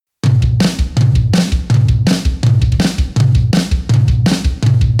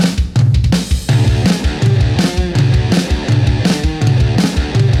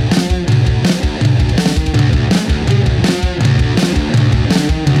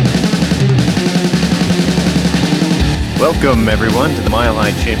Welcome, everyone, to the Mile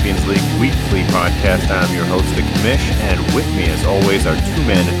High Champions League Weekly Podcast. I'm your host, The Commish, and with me, as always, are two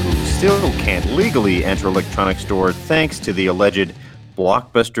men who still can't legally enter electronic stores thanks to the alleged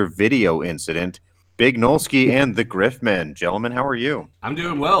Blockbuster Video incident, Big Nolsky and the Griffmen. Gentlemen, how are you? I'm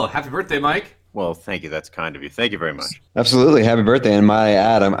doing well. Happy birthday, Mike. Well, thank you. That's kind of you. Thank you very much. Absolutely. Happy birthday. And my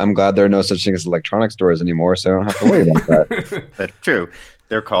ad, I'm glad there are no such thing as electronic stores anymore, so I don't have to worry about that. That's true.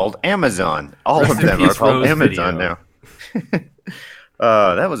 They're called Amazon. All of them are called Amazon now.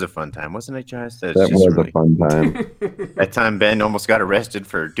 That was a fun time, wasn't it, Giles? That was a fun time. That time Ben almost got arrested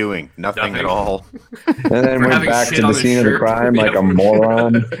for doing nothing at all. And then went back to the scene of the crime like a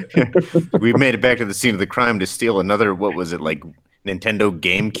moron. We made it back to the scene of the crime to steal another, what was it, like Nintendo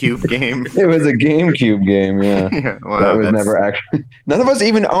GameCube game? It was a GameCube game, yeah. Wow, that was never actually. None of us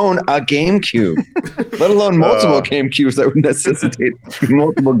even own a GameCube, let alone multiple GameCubes that would necessitate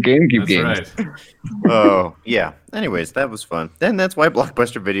multiple GameCube games. Right. Oh, yeah. Anyways, that was fun. Then that's why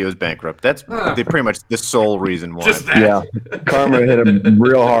Blockbuster Video is bankrupt. That's pretty much the sole reason why. Just that. Yeah, karma hit him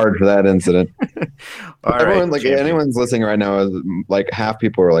real hard for that incident. Everyone, anyone's listening right now is like half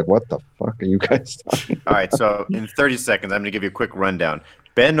people are like, "What the fuck are you guys talking about?" All right, so in 30 seconds, I'm going to give you a quick rundown.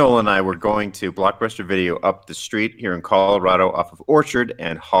 Ben Nolan and I were going to Blockbuster Video up the street here in Colorado off of Orchard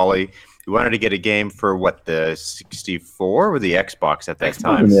and Holly. We wanted to get a game for, the 64 or the Xbox at that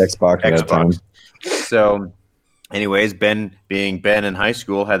time? The Xbox at that time. So, anyways, Ben, being Ben in high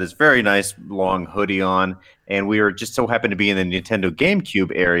school, had this very nice long hoodie on, and we were just so happened to be in the Nintendo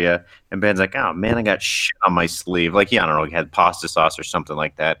GameCube area, and Ben's like, oh, man, I got shit on my sleeve. Like, I don't know, he had pasta sauce or something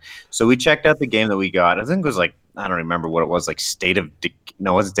like that. So we checked out the game that we got. I think it was like, I don't remember what it was, like State of Decay.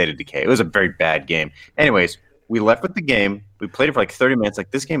 No, it wasn't State of Decay. It was a very bad game. Anyways, we left with the game. We played it for like 30 minutes.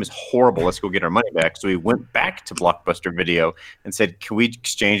 Like, this game is horrible. Let's go get our money back. So we went back to Blockbuster Video and said, can we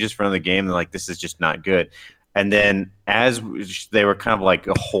exchange this for another game? And they're like, this is just not good. And then as they were kind of like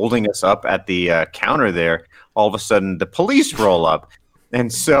holding us up at the counter there, all of a sudden the police roll up.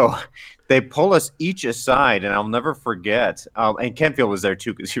 And so they pull us each aside, and I'll never forget. And Kenfield was there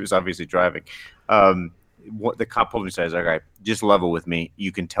too because he was obviously driving. What the cop pulled me aside, all right, just level with me.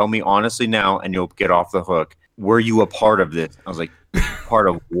 You can tell me honestly now, and you'll get off the hook. Were you a part of this? I was like, part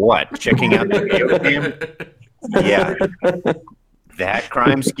of what? Checking out the video game? Yeah. That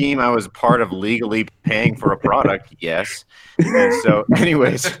crime scheme, I was part of legally paying for a product, yes. And so,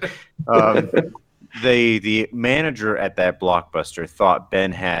 anyways, the manager at that Blockbuster thought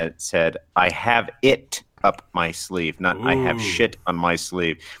Ben had said, I have it up my sleeve, not I have shit on my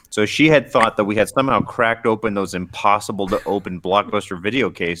sleeve. So she had thought that we had somehow cracked open those impossible to open Blockbuster Video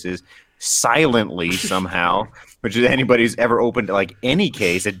cases silently somehow, which is anybody who's ever opened like any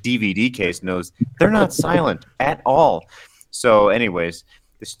case, a DVD case, knows they're not silent at all. So anyways,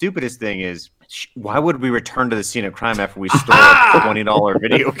 the stupidest thing is, why would we return to the scene of crime after we stole a $20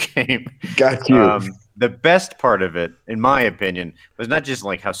 video game? Got you. The best part of it, in my opinion, was not just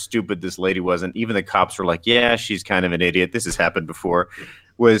like how stupid this lady was, and even the cops were like, yeah, she's kind of an idiot. This has happened before.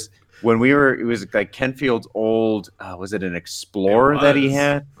 Was when it was like Kenfield's old, was it an Explorer that he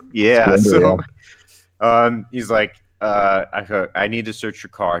had? Yeah. Splendor, so he's like, I need to search your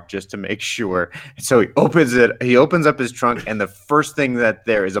car just to make sure. So he opens up his trunk, and the first thing that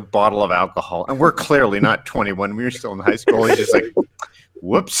there is a bottle of alcohol. And we're clearly not 21. We were still in high school. He's just like,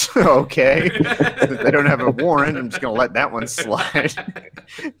 whoops, okay. They don't have a warrant. I'm just going to let that one slide.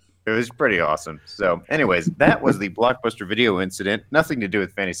 It was pretty awesome. So anyways, that was the Blockbuster Video incident. Nothing to do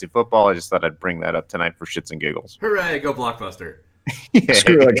with fantasy football. I just thought I'd bring that up tonight for shits and giggles. Hooray, go Blockbuster. Yeah.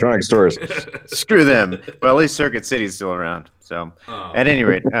 Screw electronic stores. Screw them. Well, at least Circuit City's still around. So at any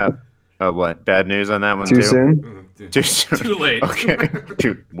rate, what? Bad news on that one Too soon? Too soon. Too late. Okay.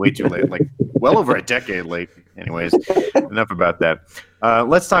 Way too late. Like well over a decade late. Anyways, enough about that.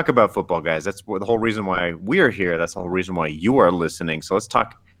 Let's talk about football, guys. That's the whole reason why we are here. That's the whole reason why you are listening. So let's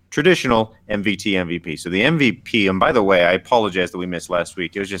talk traditional MVT MVP. So the MVP, and by the way, I apologize that we missed last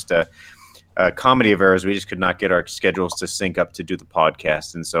week. It was just a comedy of errors. We just could not get our schedules to sync up to do the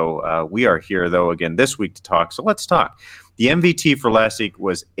podcast. And so we are here, though, again this week to talk. So let's talk. The MVT for last week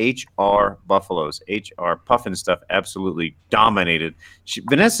was HR Buffaloes. HR Puffin stuff absolutely dominated.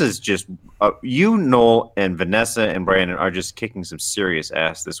 Vanessa's just, you, Noel, and Vanessa and Brandon are just kicking some serious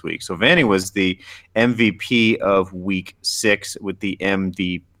ass this week. So Vanny was the MVP of week 6 with the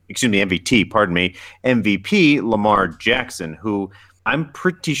MVP, Lamar Jackson, who I'm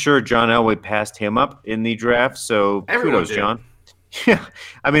pretty sure John Elway passed him up in the draft. So kudos, John. Yeah,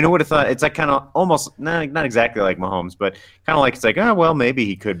 I mean, I would have thought it's like kind of almost not exactly like Mahomes, but kind of like it's like, oh well, maybe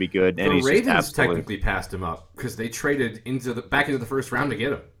he could be good. And the Ravens technically passed him up because they traded back into the first round to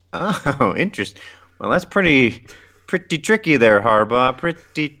get him. Oh, interesting. Well, that's pretty Pretty tricky there, Harbaugh.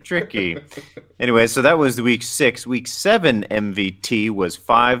 Pretty tricky. Anyway, so that was week 6. Week 7 MVT was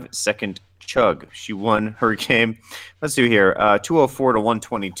 5-second chug. She won her game. Let's see here. 204 to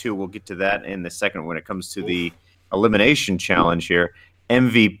 122. We'll get to that in the second when it comes to the elimination challenge here.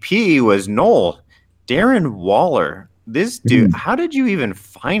 MVP was Noel. Darren Waller. This dude, how did you even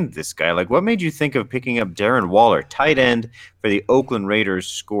find this guy? Like, what made you think of picking up Darren Waller? Tight end for the Oakland Raiders,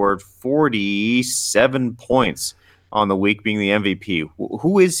 scored 47 points on the week, being the MVP.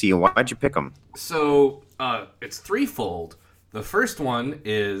 Who is he, and why'd you pick him? So it's threefold. The first one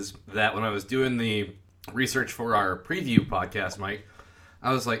is that when I was doing the research for our preview podcast, Mike,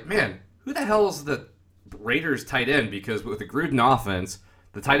 I was like, man, who the hell is the Raiders tight end? Because with the Gruden offense,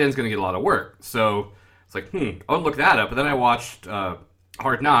 the tight end's going to get a lot of work. So it's like, I'll look that up. But then I watched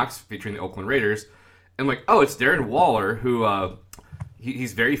Hard Knocks featuring the Oakland Raiders. And I'm like, oh, it's Darren Waller, who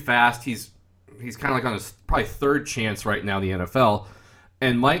he's very fast. He's kind of like on his probably third chance right now in the NFL.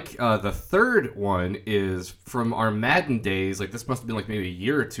 And Mike, the third one is from our Madden days. Like, this must have been like maybe a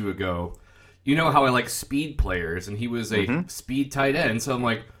year or two ago. You know how I like speed players, and he was a speed tight end. So I'm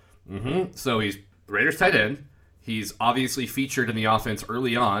like, So he's Raiders tight end. He's obviously featured in the offense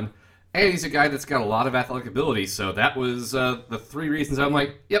early on. And he's a guy that's got a lot of athletic ability. So that was the three reasons I'm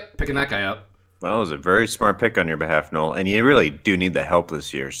like, yep, picking that guy up. Well, it was a very smart pick on your behalf, Noel, and you really do need the help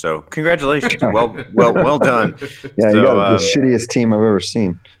this year. So congratulations, well done. Yeah, you got the shittiest team I've ever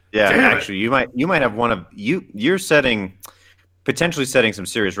seen. Yeah, actually, you might have one of you're potentially setting some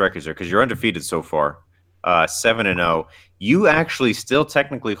serious records there because you're undefeated so far, 7-0. You actually still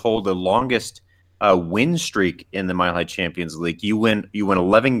technically hold the longest win streak in the Mile High Champions League. You win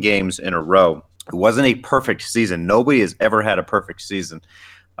 11 games in a row. It wasn't a perfect season. Nobody has ever had a perfect season.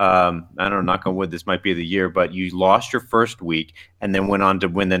 I don't know, knock on wood, this might be the year, but you lost your first week and then went on to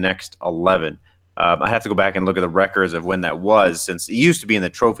win the next 11. I have to go back and look at the records of when that was, since it used to be in the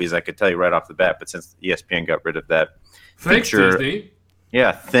trophies, I could tell you right off the bat, but since ESPN got rid of that feature. Disney.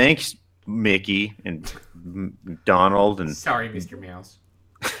 Yeah, thanks, Mickey and Donald. And sorry, Mr. Mouse.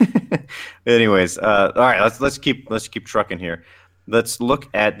 Anyways, all right, let's keep trucking here. Let's look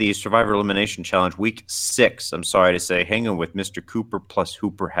at the Survivor Elimination Challenge, Week 6. I'm sorry to say, hanging with Mr. Cooper plus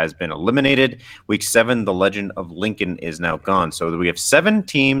Hooper has been eliminated. Week 7, the Legend of Lincoln is now gone. So we have 7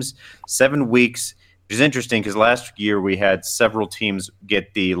 teams, 7 weeks, which is interesting because last year we had several teams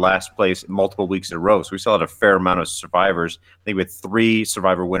get the last place multiple weeks in a row. So we still had a fair amount of survivors. I think we had 3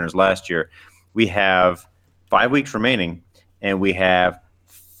 Survivor winners last year. We have 5 weeks remaining, and we have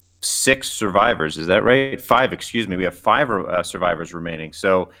 6 survivors. Is that right? 5, excuse me. We have 5 survivors remaining.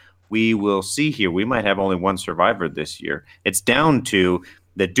 So we will see here. We might have only 1 survivor this year. It's down to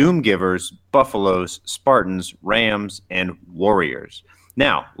the Doom Givers, Buffaloes, Spartans, Rams, and Warriors.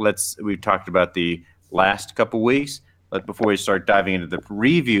 Now, we've talked about the last couple weeks. But before we start diving into the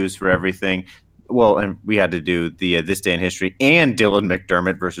previews for everything, well, and we had to do the This Day in History and Dylan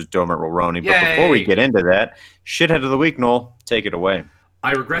McDermott versus Dermot Mulroney. But before we get into that, Shithead of the Week, Noel, take it away.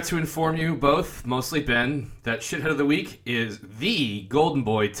 I regret to inform you both, mostly Ben, that Shithead of the Week is the Golden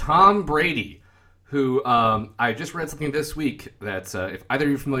Boy, Tom Brady, who I just read something this week that if either of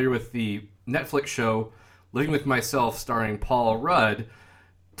you are familiar with the Netflix show Living with Myself starring Paul Rudd,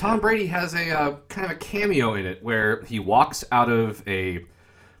 Tom Brady has a kind of a cameo in it where he walks out of a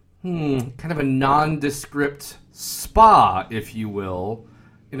kind of a nondescript spa, if you will,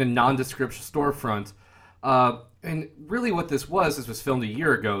 in a nondescript storefront. And really what this was filmed a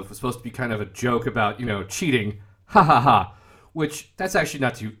year ago. It was supposed to be kind of a joke about, cheating. Ha ha ha. Which, that's actually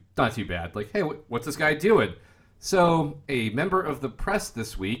not too bad. Like, hey, what's this guy doing? So, a member of the press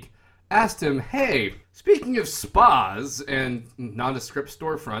this week asked him, hey, speaking of spas and nondescript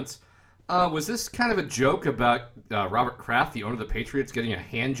storefronts, was this kind of a joke about Robert Kraft, the owner of the Patriots, getting a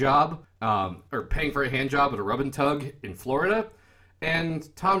hand job, or paying for a hand job at a rub and tug in Florida?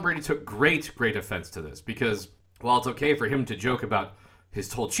 And Tom Brady took great offense to this because while it's okay for him to joke about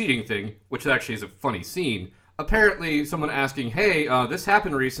his whole cheating thing, which actually is a funny scene, apparently someone asking, hey, this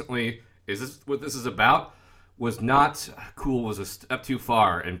happened recently, is this what this is about, was not cool, was a step too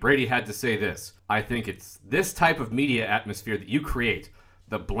far. And Brady had to say this: I think it's this type of media atmosphere that you create,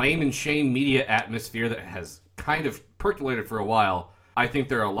 the blame and shame media atmosphere that has kind of percolated for a while. I think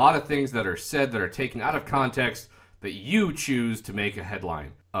there are a lot of things that are said that are taken out of context that you choose to make a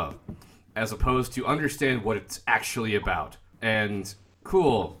headline of, as opposed to understand what it's actually about. And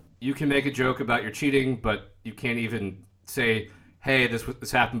cool, you can make a joke about your cheating, but you can't even say, hey,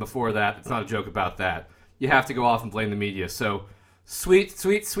 this happened before that. It's not a joke about that. You have to go off and blame the media. So sweet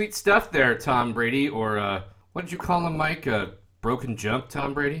stuff there, Tom Brady. Or what did you call him, Mike? Broken jump,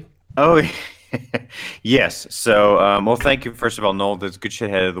 Tom Brady? Oh, Yes. So, well, thank you first of all, Noel. That's good shit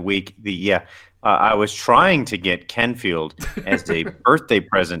head of the week. I was trying to get Kenfield as a birthday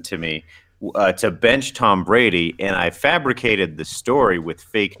present to me to bench Tom Brady, and I fabricated the story with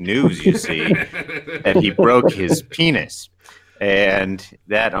fake news. You see, that he broke his penis, and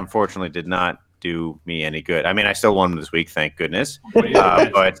that unfortunately did not do me any good. I mean, I still won this week, thank goodness.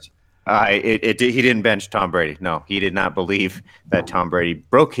 But he didn't bench Tom Brady. No, he did not believe that Tom Brady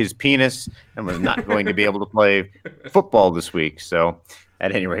broke his penis and was not going to be able to play football this week. So,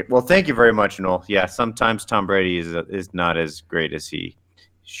 at any rate, well, thank you very much, Noel. Yeah, sometimes Tom Brady is not as great as he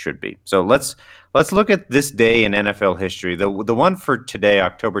should be. So let's look at this day in NFL history. The one for today,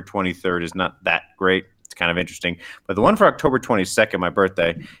 October 23rd, is not that great. It's kind of interesting, but the one for October 22nd, my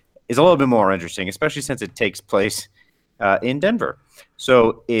birthday, is a little bit more interesting, especially since it takes place in Denver.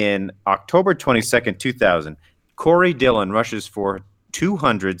 So in October 22nd, 2000, Corey Dillon rushes for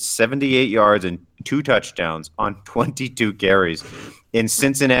 278 yards and 2 touchdowns on 22 carries in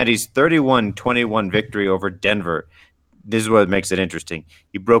Cincinnati's 31-21 victory over Denver. This is what makes it interesting.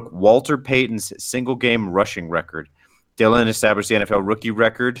 He broke Walter Payton's single-game rushing record. Dillon established the NFL rookie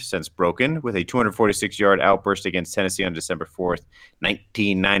record, since broken, with a 246-yard outburst against Tennessee on December 4th,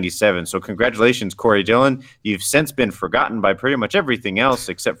 1997. So congratulations, Corey Dillon. You've since been forgotten by pretty much everything else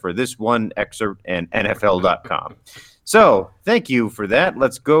except for this one excerpt and NFL.com. So thank you for that.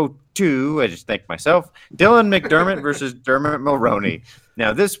 Let's go to, I just thank myself, Dylan McDermott versus Dermot Mulroney.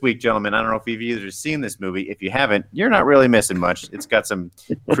 Now, this week, gentlemen, I don't know if you've either seen this movie. If you haven't, you're not really missing much. It's got some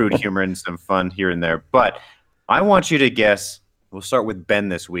crude humor and some fun here and there. But I want you to guess, we'll start with Ben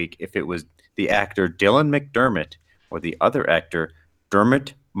this week, if it was the actor Dylan McDermott or the other actor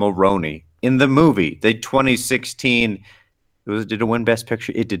Dermot Mulroney in the movie, the 2016, did it win Best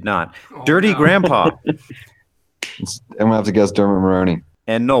Picture? It did not. Dirty Grandpa. I'm going to have to guess Dermot Mulroney.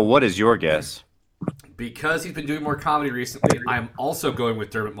 And Noel, what is your guess? Because he's been doing more comedy recently, I'm also going with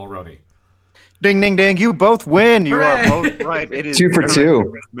Dermot Mulroney. Ding, ding, ding. You both win. You are both right. It is 2 for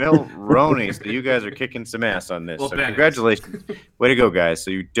 2. Mulroney. So you guys are kicking some ass on this. Well, so congratulations. Way to go, guys. So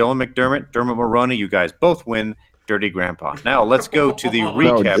you, Dylan McDermott, Dermot Mulroney, you guys both win Dirty Grandpa. Now let's go to the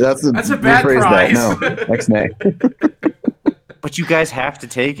recap. No, that's a bad prize. No, X-nay. But you guys have to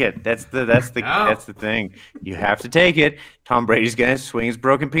take it. That's the thing. You have to take it. Tom Brady's gonna swing his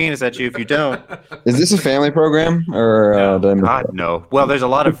broken penis at you if you don't. Is this a family program or? God, no. Well, there's a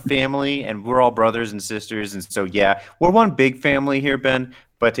lot of family, and we're all brothers and sisters, and so yeah, we're one big family here, Ben.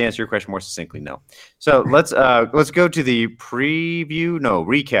 But to answer your question more succinctly, no. So let's go to the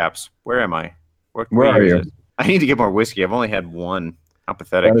recaps. Where am I? Where are you? I need to get more whiskey. I've only had one. How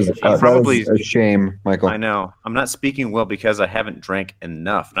pathetic. That is a shame, Michael. I know. I'm not speaking well because I haven't drank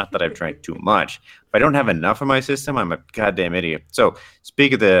enough. Not that I've drank too much. If I don't have enough in my system, I'm a goddamn idiot. So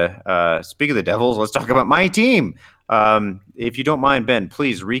speak of the Devils, let's talk about my team. If you don't mind, Ben,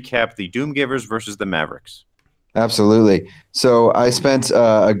 please recap the Doom Givers versus the Mavericks. Absolutely. So I spent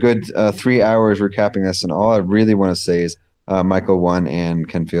a good 3 hours recapping this, and all I really want to say is Michael won and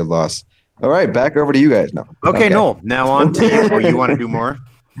Kenfield lost. All right, back over to you guys now. Okay, Noel. Now on to you. Or you want to do more?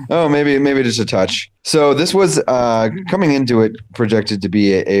 Oh, maybe just a touch. So this was coming into it projected to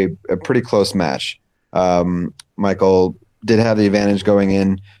be a pretty close match. Michael did have the advantage going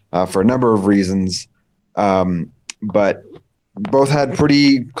in for a number of reasons, but both had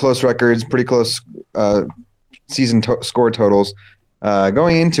pretty close records, pretty close season score totals.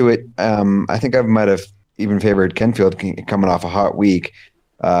 Going into it, I think I might have even favored Kenfield coming off a hot week.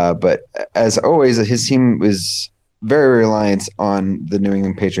 But as always, his team was very reliant on the New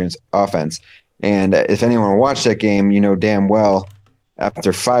England Patriots offense. And if anyone watched that game, you know damn well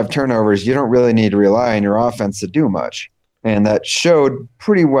after 5 turnovers, you don't really need to rely on your offense to do much. And that showed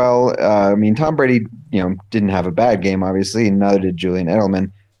pretty well. I mean, Tom Brady, didn't have a bad game, obviously, and neither did Julian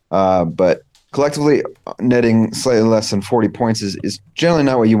Edelman. But collectively, netting slightly less than 40 points is generally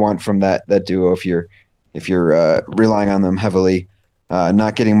not what you want from that duo if you're relying on them heavily.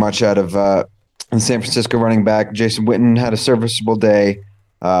 Not getting much out of the San Francisco running back. Jason Witten had a serviceable day.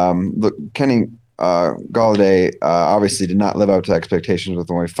 Kenny Golladay obviously did not live up to expectations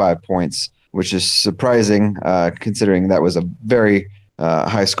with only 5 points, which is surprising considering that was a very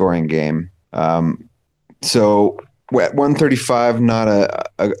high-scoring game. So at 135, not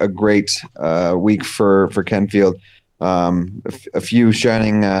a great week for Kenfield. A few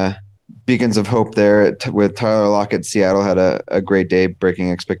shining beacons of hope there with Tyler Lockett. Seattle had a great day,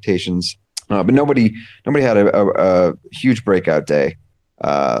 breaking expectations, but nobody had a huge breakout day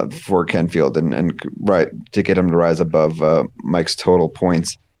for Kenfield and right to get him to rise above Mike's total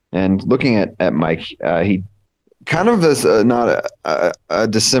points. And looking at Mike, he kind of this not a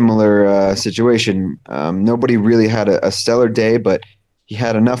dissimilar situation. Nobody really had a stellar day, but he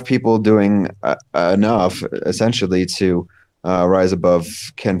had enough people doing enough essentially to rise above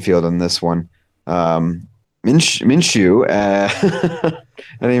Kenfield on this one. Minshew, I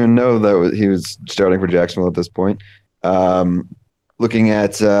didn't even know that he was starting for Jacksonville at this point. Looking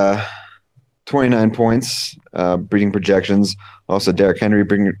at 29 points, beating projections. Also, Derrick Henry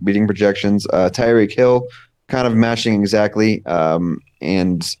beating projections. Tyreek Hill kind of matching exactly.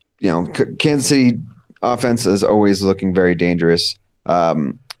 And, Kansas City offense is always looking very dangerous.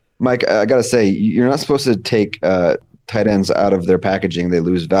 Mike, I got to say, you're not supposed to take tight ends out of their packaging. They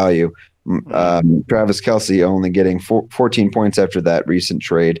lose value. Travis Kelce only getting 14 points after that recent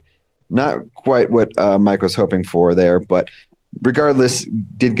trade. Not quite what Mike was hoping for there, but regardless,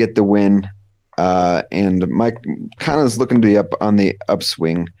 did get the win. And Mike kind of is looking to be up on the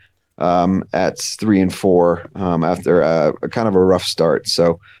upswing at 3-4 after a kind of a rough start.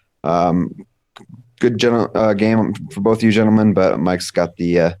 So good game for both you gentlemen, but Mike's got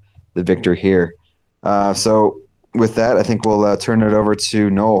the victor here. So with that, I think we'll turn it over to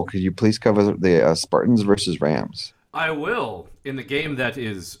Noel. Could you please cover the Spartans versus Rams? I will. In the game that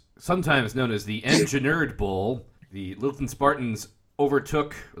is sometimes known as the Engineered Bowl, the Littleton Spartans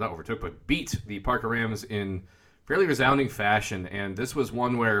beat the Parker Rams in fairly resounding fashion. And this was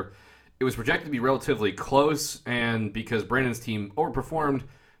one where it was projected to be relatively close, and because Brandon's team overperformed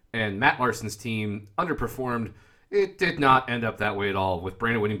and Matt Larson's team underperformed, it did not end up that way at all, with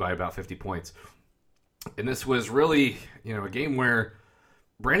Brandon winning by about 50 points. And this was really, a game where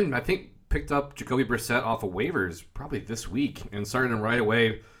Brandon, I think, picked up Jacoby Brissett off of waivers probably this week and started him right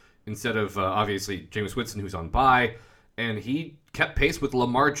away instead of, obviously, Jameis Winston, who's on bye. And he kept pace with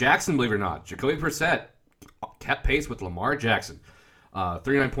Lamar Jackson, believe it or not. Jacoby Brissett kept pace with Lamar Jackson.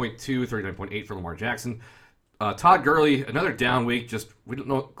 39.2, 39.8 for Lamar Jackson. Todd Gurley, another down week. We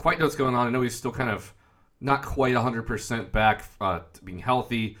don't quite know what's going on. I know he's still kind of not quite 100% back to being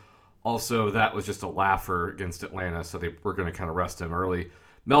healthy. Also, that was just a laugher against Atlanta, so they were going to kind of rest him early.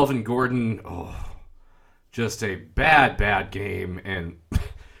 Melvin Gordon, just a bad game, and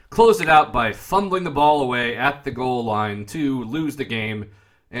closed it out by fumbling the ball away at the goal line to lose the game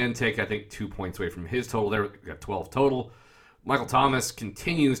and take, I think, 2 points away from his total. There, we got 12 total. Michael Thomas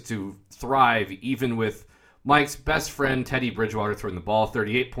continues to thrive, even with Mike's best friend, Teddy Bridgewater, throwing the ball,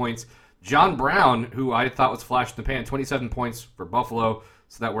 38 points. John Brown, who I thought was flash in the pan, 27 points for Buffalo.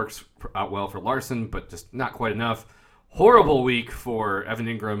 So that works out well for Larson, but just not quite enough. Horrible week for Evan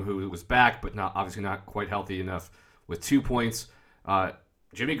Ingram, who was back, but obviously not quite healthy enough, with 2 points.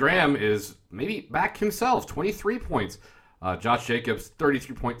 Jimmy Graham is maybe back himself, 23 points. Josh Jacobs,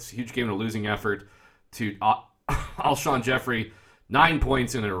 33 points, huge game in a losing effort. To Alshon Jeffrey, 9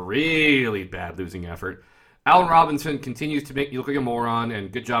 points in a really bad losing effort. Allen Robinson continues to make you look like a moron,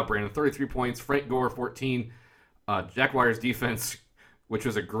 and good job, Brandon, 33 points. Frank Gore, 14. Jaguars defense, which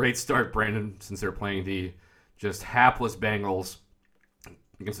was a great start, Brandon, since they're playing the just hapless Bengals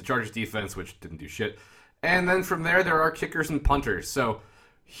against the Chargers defense, which didn't do shit. And then from there are kickers and punters. So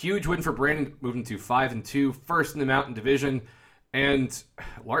huge win for Brandon, moving to 5-2, first in the Mountain Division. And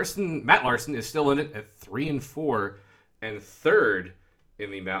Matt Larson is still in it at 3-4 and third in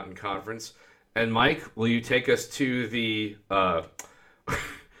the Mountain Conference. And Mike, will you take us to the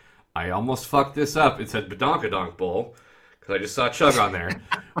I almost fucked this up. It said Badonkadonk Bowl, because I just saw Chug on there.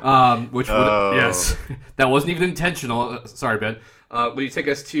 Yes, that wasn't even intentional. Sorry, Ben. Will you take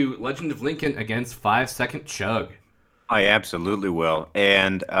us to Legend of Lincoln against 5 Second Chug? I absolutely will.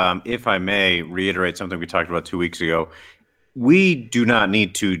 And if I may reiterate something we talked about 2 weeks ago, we do not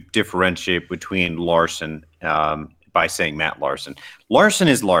need to differentiate between Larson by saying Matt Larson. Larson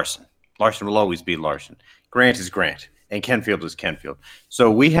is Larson. Larson will always be Larson. Grant is Grant. And Kenfield is Kenfield.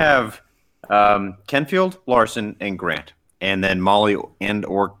 So we have Kenfield, Larson, and Grant. And then Molly and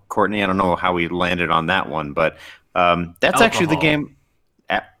or Courtney. I don't know how we landed on that one, but that's actually the game.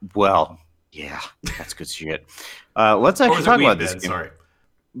 Yeah, that's good shit. Let's actually talk about this game. Sorry.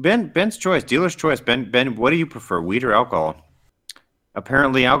 Ben's choice, dealer's choice. Ben, what do you prefer, weed or alcohol?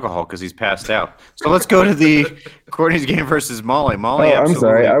 Apparently alcohol, because he's passed out. So let's go to the Courtney's game versus Molly. Molly, I'm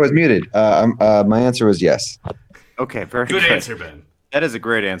sorry, I was muted. My answer was yes. Okay, very good answer, Ben. That is a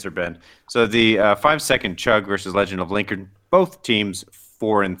great answer, Ben. So the 5 Second Chug versus Legend of Lincoln. Both teams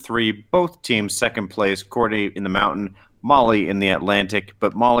 4-3. Both teams second place. Courtney in the Mountain, Molly in the Atlantic.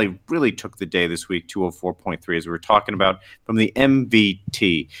 But Molly really took the day this week, 204.3, as we were talking about, from the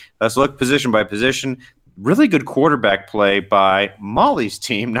MVT. Let's look position by position. Really good quarterback play by Molly's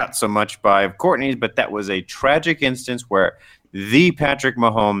team, not so much by Courtney's, but that was a tragic instance where the Patrick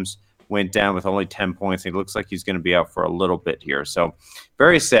Mahomes went down with only 10 points. He looks like he's going to be out for a little bit here. So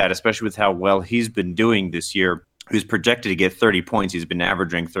very sad, especially with how well he's been doing this year. He was projected to get 30 points. He's been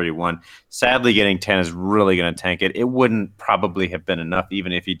averaging 31. Sadly, getting 10 is really going to tank it. It wouldn't probably have been enough,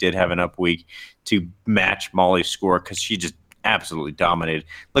 even if he did have an up week, to match Molly's score because she just absolutely dominated.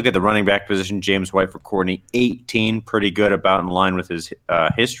 Look at the running back position. James White for Courtney, 18. Pretty good, about in line with his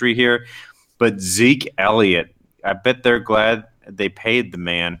history here. But Zeke Elliott, I bet they're glad they paid the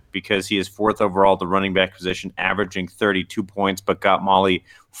man because he is 4th overall at the running back position, averaging 32 points, but got Molly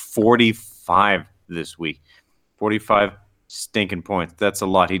 45 this week. 45 stinking points. That's a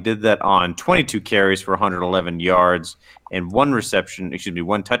lot. He did that on 22 carries for 111 yards and one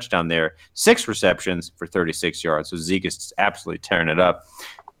touchdown there, 6 receptions for 36 yards. So Zeke is absolutely tearing it up.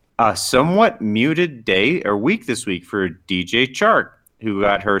 A somewhat muted day or week this week for DJ Chark, who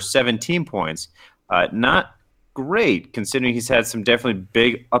got her 17 points. Not great, considering he's had some definitely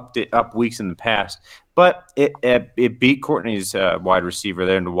big up weeks in the past. But it beat Courtney's wide receiver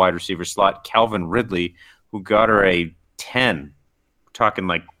there in the wide receiver slot, Calvin Ridley, who got her a 10. We're talking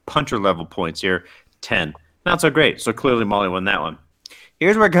like punter-level points here, 10. Not so great. So clearly Molly won that one.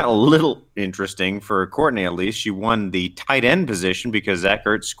 Here's where it got a little interesting for Courtney, at least. She won the tight end position because Zach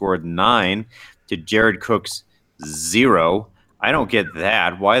Ertz scored 9 to Jared Cook's 0. I don't get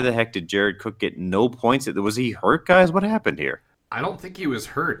that. Why the heck did Jared Cook get no points? Was he hurt, guys? What happened here? I don't think he was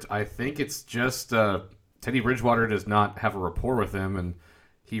hurt. I think it's just Teddy Bridgewater does not have a rapport with him, and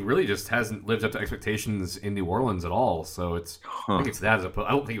he really just hasn't lived up to expectations in New Orleans at all. So I think it's that as opposed.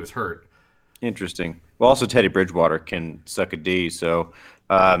 I don't think he was hurt. Interesting. Well, also Teddy Bridgewater can suck a D. So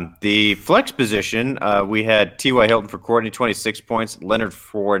the flex position, we had T.Y. Hilton for Courtney, 26 points. Leonard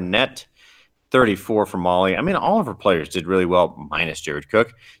Fournette, 34 for Molly. I mean, all of her players did really well, minus Jared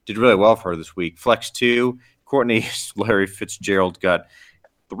Cook. Did really well for her this week. Flex 2, Courtney, Larry Fitzgerald got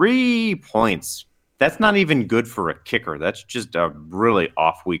 3 points. That's not even good for a kicker. That's just a really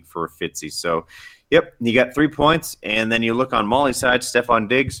off week for a Fitzy. So, yep, you got 3 points. And then you look on Molly's side, Stephon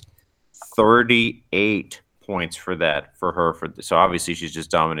Diggs, 38 points for her. So obviously she's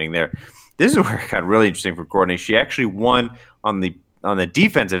just dominating there. This is where it got really interesting for Courtney. She actually won on the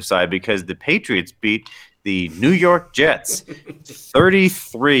defensive side because the Patriots beat the New York Jets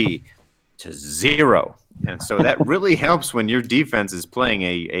 33-0. And so that really helps when your defense is playing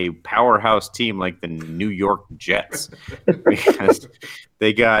a powerhouse team like the New York Jets, because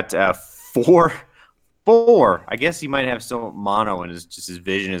they got four. I guess he might have some mono and his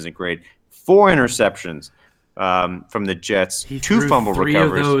vision isn't great. 4 interceptions from the Jets. He 2 fumble 3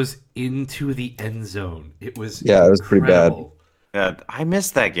 recoveries. of those into the end zone. It was it was pretty bad. I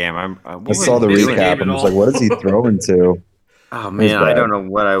missed that game. I saw the recap and was like, what is he throwing to? Oh, man, I don't know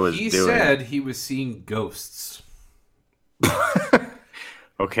what I was doing. He said he was seeing ghosts.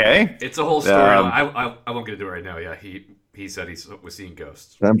 Okay. It's a whole story. I won't get into it right now. Yeah, he said he was seeing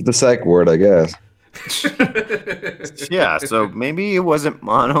ghosts. Time for the psych ward, I guess. Yeah, so maybe it wasn't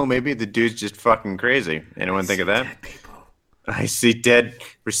mono. Maybe the dude's just fucking crazy. Anyone think of that? I see dead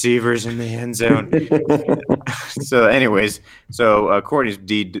receivers in the end zone. So anyways, Courtney's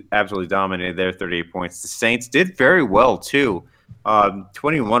D absolutely dominated there, 38 points. The Saints did very well, too.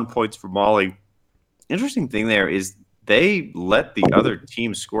 21 points for Molly. Interesting thing there is they let the other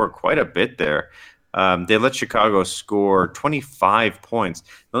team score quite a bit there. They let Chicago score 25 points.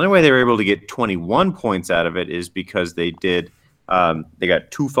 The only way they were able to get 21 points out of it is because they got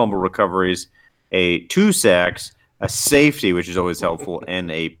 2 fumble recoveries, 2 sacks, a safety, which is always helpful,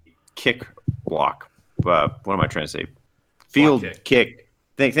 and a kick block. What am I trying to say? Field kick.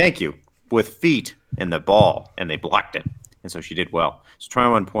 Thank you. With feet and the ball, and they blocked it. And so she did well. So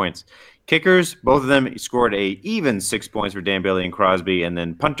 21 points. Kickers, both of them scored a even 6 points for Dan Bailey and Crosby, and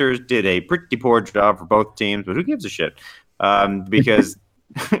then punters did a pretty poor job for both teams, but who gives a shit? Because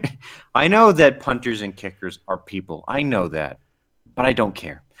I know that punters and kickers are people. I know that, but I don't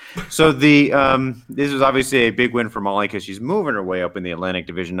care. So this was obviously a big win for Molly because she's moving her way up in the Atlantic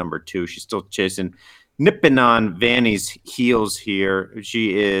Division number 2. She's still nipping on Vanny's heels here.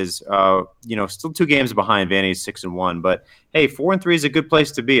 She is, still 2 games behind. Vanny's 6-1, but hey, 4-3 is a good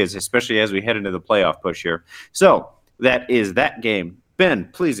place to be, especially as we head into the playoff push here. So that is that game. Ben,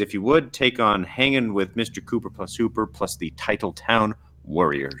 please, if you would, take on Hanging with Mr. Cooper plus Hooper plus the Titletown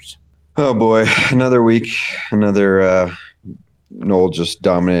Warriors. Oh boy, another week, another Noel just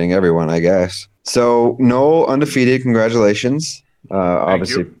dominating everyone, I guess. So Noel undefeated. Congratulations.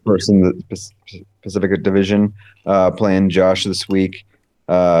 Obviously, first in the Pacific Division, playing Josh this week.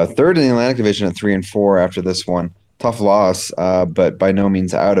 Third in the Atlantic Division at 3-4 after this one. Tough loss, but by no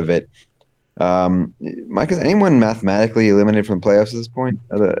means out of it. Mike, is anyone mathematically eliminated from the playoffs at this point?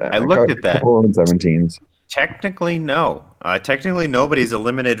 I looked at that. 17s. Technically, no. Technically, nobody's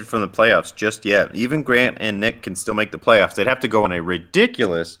eliminated from the playoffs just yet. Even Grant and Nick can still make the playoffs. They'd have to go on a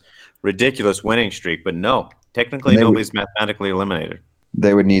ridiculous winning streak, but no. Technically, nobody's mathematically eliminated.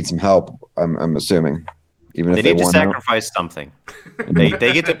 They would need some help, I'm assuming. Even if they need to won sacrifice something. They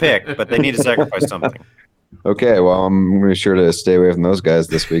get to pick, but they need to sacrifice something. Okay, well, I'm going to be sure to stay away from those guys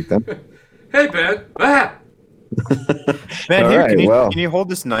this week then. Hey, Ben. Ah! Ben, here, can you hold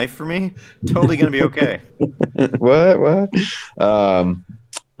this knife for me? Totally going to be okay. What?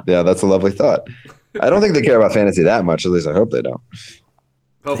 Yeah, that's a lovely thought. I don't think they care about fantasy that much. At least I hope they don't.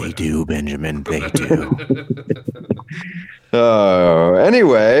 They do, Benjamin. They do.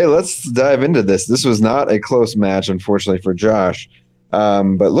 Anyway, let's dive into this. This was not a close match, unfortunately, for Josh.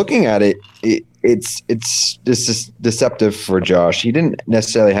 But looking at it, it's just deceptive for Josh. He didn't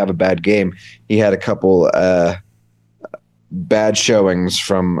necessarily have a bad game. He had a couple bad showings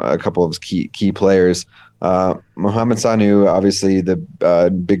from a couple of his key players. Mohamed Sanu, obviously the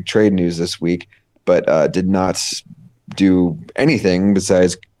big trade news this week, but did not do anything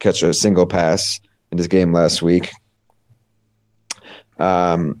besides catch a single pass in his game last week.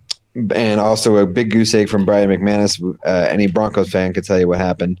 And also a big goose egg from Brian McManus. Any Broncos fan could tell you what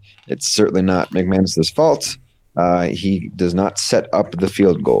happened. It's certainly not McManus's fault. He does not set up the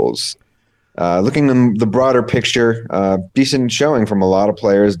field goals. Looking at the broader picture, decent showing from a lot of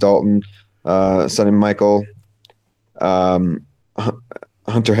players. Dalton, Sonny Michael, Hunter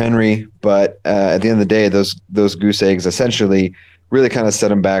Henry. But at the end of the day, those goose eggs essentially really kind of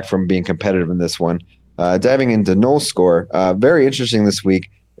set him back from being competitive in this one. Diving into Noel's score, very interesting this week.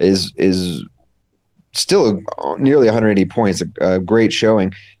 Is still nearly 180 points, a great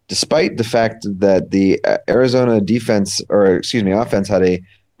showing, despite the fact that the Arizona offense had a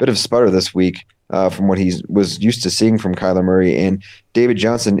bit of sputter this week from what he was used to seeing from Kyler Murray. And David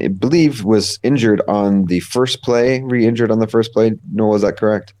Johnson, I believe, was injured on the first play, re-injured on the first play. Noel, is that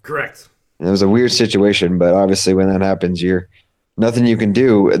correct? Correct. And it was a weird situation, but obviously when that happens, you're nothing you can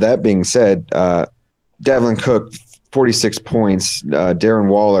do. That being said, Devlin Cook, 46 points. Darren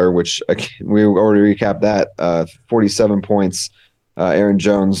Waller, which we already recapped that, 47 points. Aaron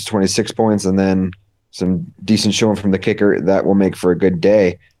Jones, 26 points, and then some decent showing from the kicker. That will make for a good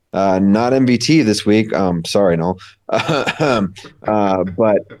day. Not MVT this week. Sorry, Noel.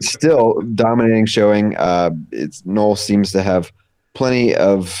 But still dominating showing. Noel seems to have plenty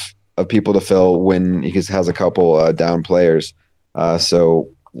of people to fill when he has a couple down players. So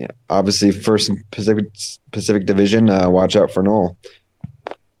yeah, obviously first in Pacific Division. Watch out for Noel.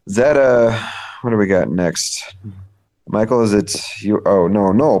 Is that what do we got next? Michael, is it you? Oh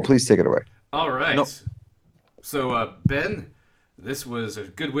no, Noel, please take it away. All right. No. So Ben, this was a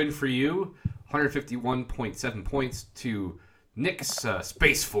good win for you. 151.7 points to Nick's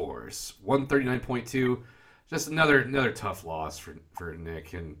Space Force, 139.2. Just another tough loss for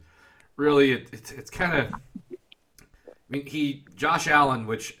Nick, and really it's kind of. I mean, Josh Allen,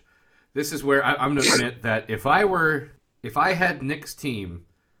 which this is where I'm going to admit that if I had Nick's team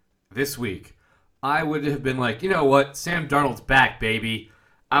this week, I would have been like, you know what, Sam Darnold's back, baby.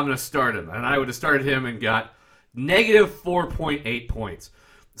 I'm going to start him. And I would have started him and got negative 4.8 points.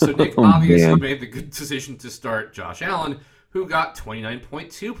 So Nick obviously made the good decision to start Josh Allen, who got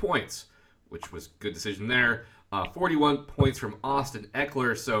 29.2 points, which was a good decision there. 41 points from Austin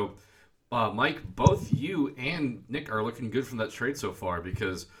Eckler. So Mike, both you and Nick are looking good from that trade so far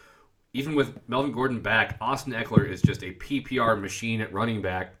because even with Melvin Gordon back, Austin Eckler is just a PPR machine at running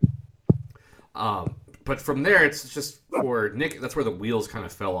back. But from there, it's just for Nick, that's where the wheels kind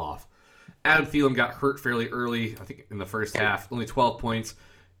of fell off. Adam Thielen got hurt fairly early, I think in the first half, only 12 points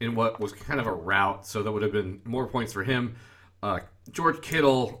in what was kind of a rout, so that would have been more points for him. George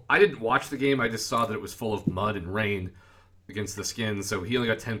Kittle, I didn't watch the game, I just saw that it was full of mud and rain against the Skins, so he only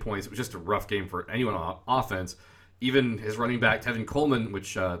got 10 points. It was just a rough game for anyone on offense. Even his running back, Tevin Coleman,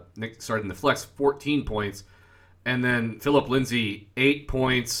 which Nick started in the flex, 14 points. And then Phillip Lindsay, 8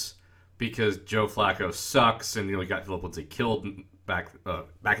 points because Joe Flacco sucks, and he got Phillip Lindsay killed back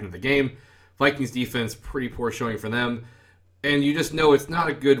into the game. Vikings defense, pretty poor showing for them. And you just know it's not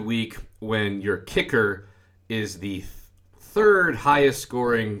a good week when your kicker is the third highest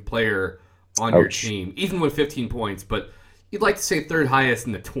scoring player on your team, even with 15 points, but you'd like to say third highest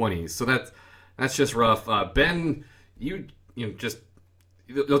in the 20s. So that's just rough. Ben, you just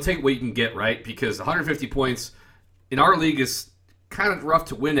you'll take what you can get, right? Because 150 points in our league is kind of rough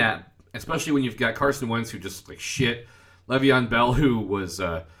to win at, especially when you've got Carson Wentz who just like shit, Le'Veon Bell who was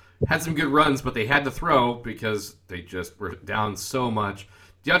had some good runs, but they had to throw because they just were down so much.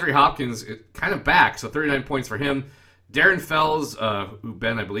 DeAndre Hopkins kind of back, so 39 points for him. Darren Fells, who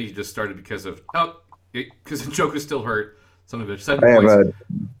Ben, I believe, just started because Njoku's still hurt. Some of it. 7 points. I have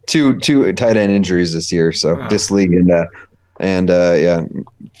two tight end injuries this year, so this league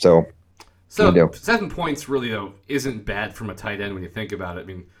So 7 points really though isn't bad from a tight end when you think about it. I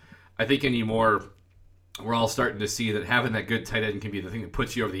mean, I think anymore we're all starting to see that having that good tight end can be the thing that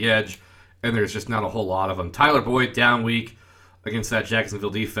puts you over the edge, and there's just not a whole lot of them. Tyler Boyd down week against that Jacksonville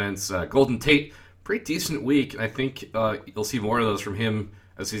defense. Golden Tate, pretty decent week. I think you'll see more of those from him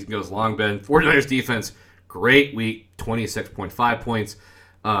as the season goes along. Ben, 49ers defense, great week, 26.5 points.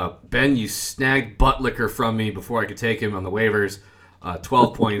 Ben, you snagged Buttlicker from me before I could take him on the waivers.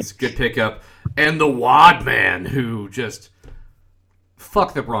 12 points, good pickup. And the Wad Man, who just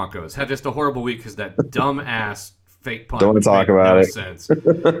fuck the Broncos, had just a horrible week because that dumb-ass fake punt. Don't talk about it. Sense.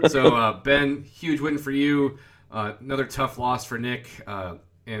 So, Ben, huge win for you. Another tough loss for Nick.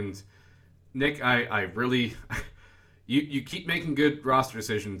 And Nick, I really... you keep making good roster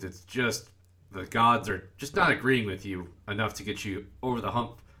decisions. It's just the gods are just not agreeing with you enough to get you over the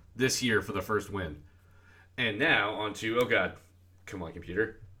hump this year for the first win. And now on to, oh God, come on,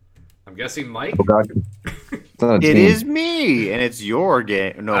 computer. I'm guessing Mike. Oh God. It is me, and it's your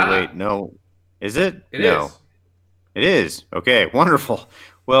game. No, wait, no. Is it? It is. It is. Okay, wonderful.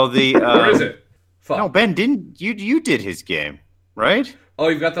 Well, the where is it? Fuck. No, Ben didn't. You did his game, right? Oh,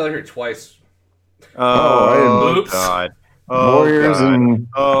 you've got the other here twice. Oh, Oops. God. Oh, Warriors God. and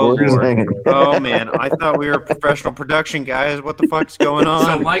Warriors hanging. Oh man, I thought we were professional production guys. What the fuck's going on?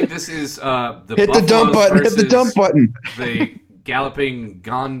 So, Mike, this is the Hit the dump button. Hit the dump button. The galloping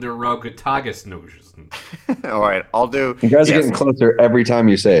Gondorogatagus. All right, I'll do. You guys are getting closer every time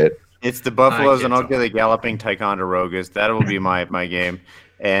you say it. It's the Buffaloes, and I'll get the galloping Ticonderogas. That will be my game.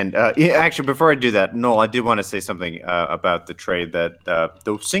 And actually, before I do that, Noel, I did want to say something about the trade that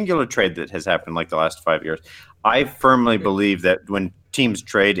the singular trade that has happened like the last 5 years. I firmly believe that when teams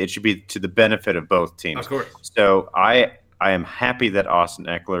trade, it should be to the benefit of both teams. Of course. So I am happy that Austin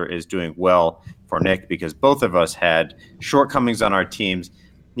Eckler is doing well for Nick because both of us had shortcomings on our teams.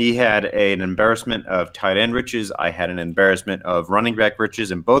 He had an embarrassment of tight end riches. I had an embarrassment of running back riches,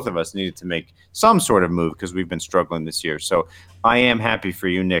 and both of us needed to make some sort of move because we've been struggling this year. So I am happy for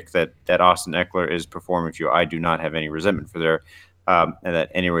you, Nick, that Austin Eckler is performing for you. I do not have any resentment for their in that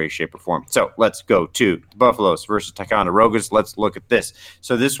any way, shape, or form. So let's go to the Buffaloes versus Ticonderogas. Let's look at this.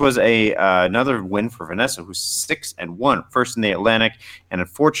 So this was another win for Vanessa, who's 6-1, first in the Atlantic, and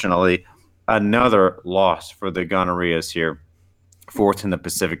unfortunately another loss for the Gonorrheas here. Fourth in the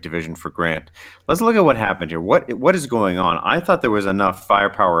Pacific Division for Grant. Let's look at what happened here. What is going on? I thought there was enough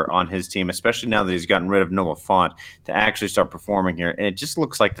firepower on his team, especially now that he's gotten rid of Noah Fant, to actually start performing here. And it just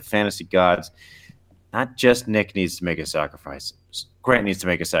looks like the fantasy gods, not just Nick needs to make a sacrifice. Grant needs to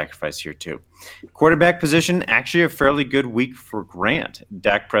make a sacrifice here too. Quarterback position, actually a fairly good week for Grant.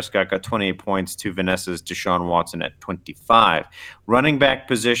 Dak Prescott got 28 points to Vanessa's Deshaun Watson at 25. Running back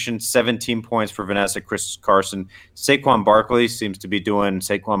position, 17 points for Vanessa, Chris Carson. Saquon Barkley seems to be doing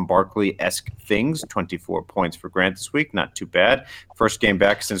Saquon Barkley-esque things. 24 points for Grant this week, not too bad. First game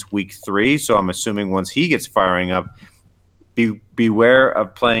back since week 3, so I'm assuming once he gets firing up, beware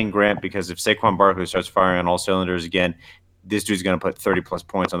of playing Grant because if Saquon Barkley starts firing on all cylinders again, this dude's going to put 30-plus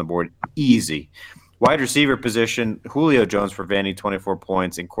points on the board easy. Wide receiver position, Julio Jones for Vanny, 24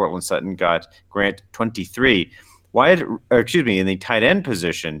 points, and Cortland Sutton got Grant 23. In the tight end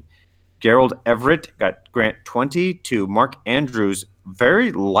position, Gerald Everett got Grant 20 to Mark Andrews.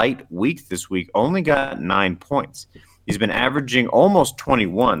 Very light week this week, only got 9 points. He's been averaging almost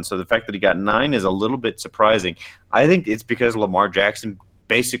 21, so the fact that he got 9 is a little bit surprising. I think it's because Lamar Jackson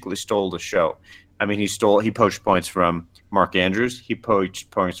basically stole the show. I mean, he poached points from Mark Andrews. He poached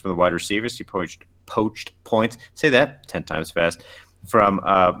points from the wide receivers. He poached points. Say that 10 times fast. From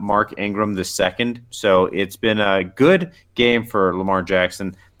Mark Ingram II. So it's been a good game for Lamar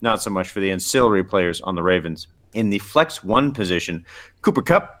Jackson, not so much for the ancillary players on the Ravens. In the flex 1 position, Cooper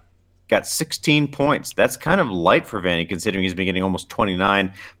Kupp got 16 points. That's kind of light for Vanny, considering he's been getting almost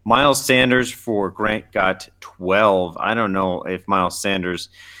 29. Miles Sanders for Grant got 12. I don't know if Miles Sanders...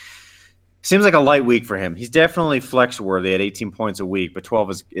 Seems like a light week for him. He's definitely flex-worthy at 18 points a week, but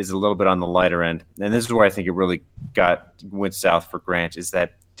 12 is a little bit on the lighter end. And this is where I think it really went south for Grant, is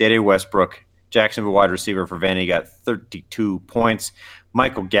that Dede Westbrook, Jacksonville wide receiver for Vanny, got 32 points.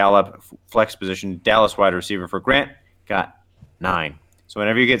 Michael Gallup, flex position, Dallas wide receiver for Grant, got 9. So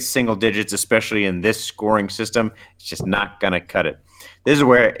whenever you get single digits, especially in this scoring system, it's just not going to cut it. This is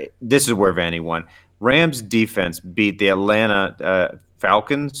where Vanny won. Rams defense beat the Atlanta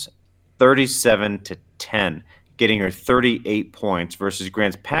Falcons 37-10. getting her 38 points versus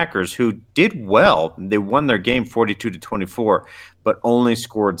Grant's Packers, who did well. They won their game 42-24, but only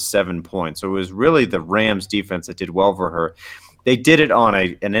scored 7 points. So it was really the Rams defense that did well for her. They did it on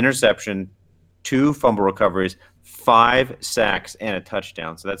an interception, 2 fumble recoveries, 5 sacks, and a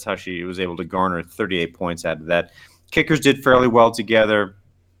touchdown. So that's how she was able to garner 38 points out of that. Kickers did fairly well together.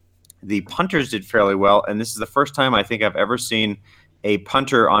 The punters did fairly well, and this is the first time I think I've ever seen a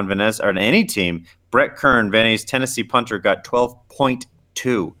punter on Vanessa or on any team. Brett Kern, Vanny's Tennessee punter, got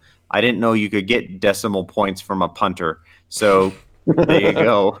 12.2. I didn't know you could get decimal points from a punter. So there you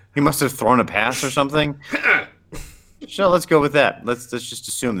go. He must have thrown a pass or something. So let's go with that. Let's just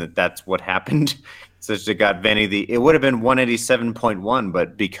assume that that's what happened. So it got Vanny it would have been 187.1,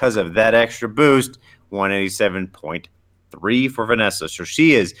 but because of that extra boost, 187.3 for Vanessa. So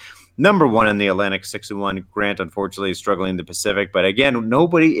she is number 1 in the Atlantic, 6-1. Grant, unfortunately, is struggling in the Pacific. But again,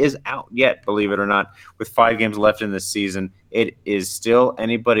 nobody is out yet, believe it or not. With 5 games left in this season, it is still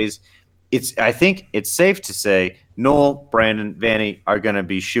anybody's. I think it's safe to say Noel, Brandon, Vanny are going to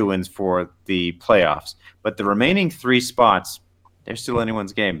be shoo-ins for the playoffs. But the remaining 3 spots, they're still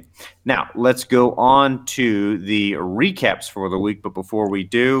anyone's game. Now, let's go on to the recaps for the week. But before we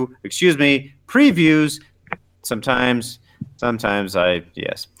do, previews. Sometimes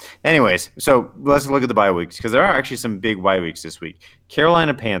yes. Anyways, so let's look at the bye weeks because there are actually some big bye weeks this week.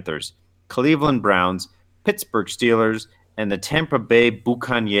 Carolina Panthers, Cleveland Browns, Pittsburgh Steelers, and the Tampa Bay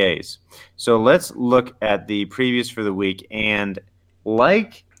Buccaneers. So let's look at the previews for the week. And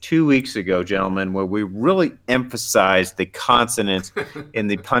like 2 weeks ago, gentlemen, where we really emphasized the consonant in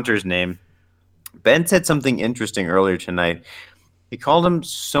the punter's name, Ben said something interesting earlier tonight. He called him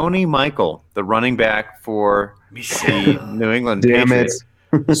Sony Michael, the running back for the New England Patriots.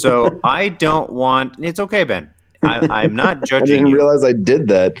 So I don't want – it's okay, Ben. I'm not judging you. I didn't realize I did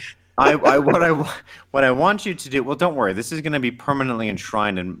that. What I want you to do – well, don't worry. This is going to be permanently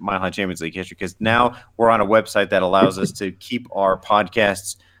enshrined in Mile High Champions League history because now we're on a website that allows us to keep our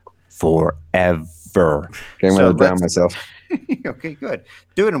podcasts forever. Okay, I'm going to drown myself. Okay, good.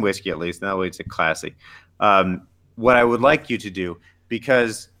 Do it in whiskey at least. That way it's a classy. What I would like you to do,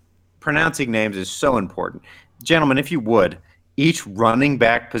 because pronouncing names is so important. Gentlemen, if you would, each running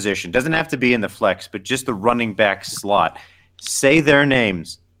back position, doesn't have to be in the flex, but just the running back slot, say their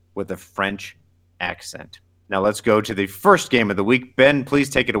names with a French accent. Now let's go to the first game of the week. Ben, please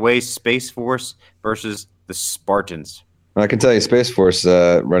take it away. Space Force versus the Spartans. I can tell you Space Force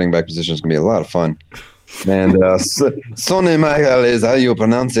running back position is going to be a lot of fun. And Sonny Michael is how you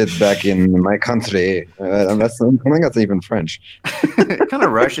pronounce it back in my country. I think that's even French. Kind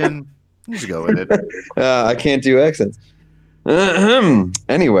of Russian. Just go with it. I can't do accents.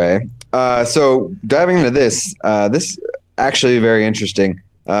 Anyway, so diving into this actually very interesting.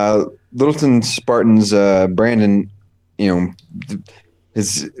 Littleton Spartans, Brandon,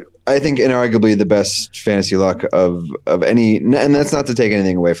 is I think inarguably the best fantasy luck of any, and that's not to take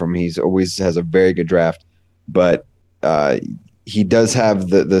anything away from him. He's always has a very good draft, but he does have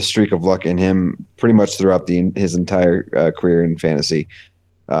the streak of luck in him pretty much throughout his entire career in fantasy.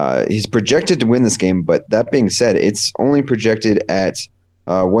 He's projected to win this game, but that being said, it's only projected at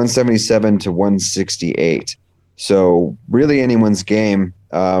 177 to 168. So really anyone's game.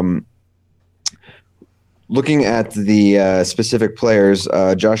 Looking at the specific players,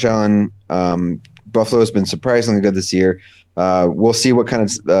 Josh Allen, Buffalo has been surprisingly good this year. We'll see what kind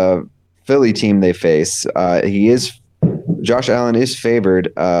of Philly team they face. Josh Allen is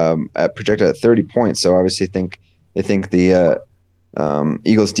favored projected at 30 points. So obviously they think the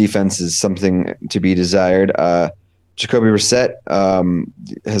Eagles defense is something to be desired. Jacoby Brissett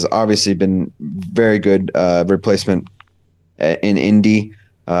has obviously been very good replacement in Indy.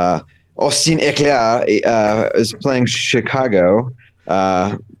 Austin Ekeler is playing Chicago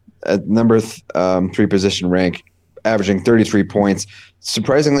at number 3 position rank, averaging 33 points.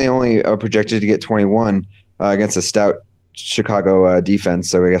 Surprisingly, only projected to get 21 against a stout Chicago defense,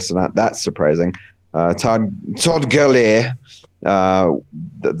 so I guess not that surprising. Todd Gurley,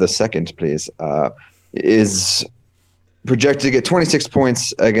 the second, please, is projected to get 26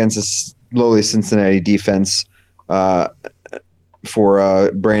 points against a lowly Cincinnati defense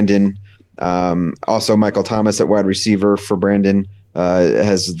for Brandon. Also, Michael Thomas at wide receiver for Brandon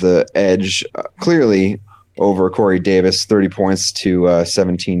has the edge clearly over Corey Davis, 30 points to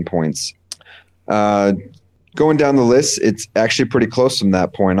 17 points. Going down the list, it's actually pretty close from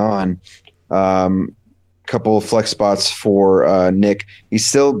that point on. Couple of flex spots for Nick. He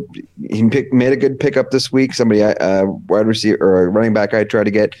made a good pickup this week. Somebody wide receiver or a running back I tried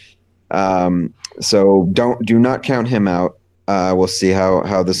to get. So do not count him out. We'll see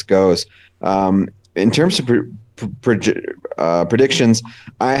how this goes. In terms of predictions,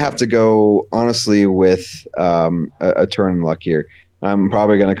 I have to go honestly with a turn in luck here. I'm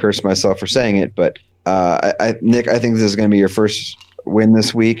probably going to curse myself for saying it, but Nick, I think this is going to be your first win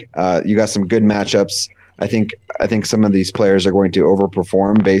this week. You got some good matchups. I think some of these players are going to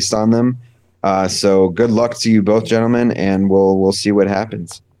overperform based on them. So good luck to you both, gentlemen, and we'll see what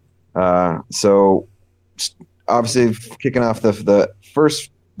happens. So obviously kicking off the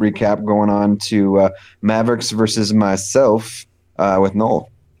first recap, going on to Mavericks versus myself with Noel.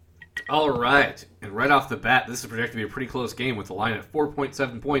 All right. And right off the bat, this is projected to be a pretty close game with the line at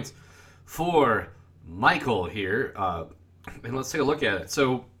 4.7 points for Michael here. And let's take a look at it.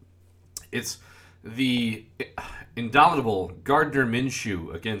 So it's the indomitable Gardner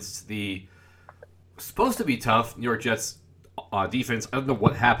Minshew against the supposed to be tough New York Jets defense. I don't know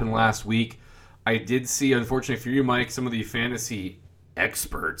what happened last week. I did see, unfortunately for you, Mike, some of the fantasy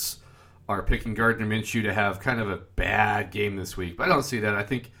experts are picking Gardner Minshew to have kind of a bad game this week. But I don't see that. I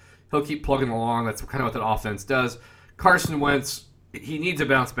think he'll keep plugging along. That's kind of what that offense does. Carson Wentz, he needs a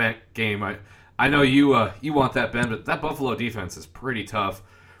bounce back game. I know you want that, Ben, but that Buffalo defense is pretty tough.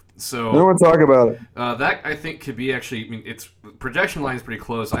 So no one talk about it. That I think could be actually. I mean, its projection line is pretty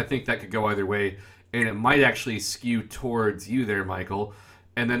close. I think that could go either way, and it might actually skew towards you there, Michael.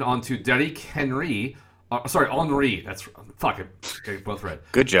 And then on to Derrick Henry. Henry. That's fuck it. Okay, both right.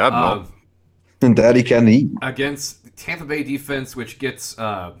 Good job, Mo. And Derrick Henry against the Tampa Bay defense, which gets.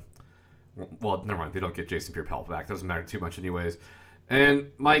 Well, never mind. They don't get Jason Pierre-Paul back. Doesn't matter too much, anyways.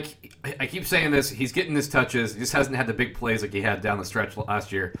 And Mike, I keep saying this. He's getting his touches. He just hasn't had the big plays like he had down the stretch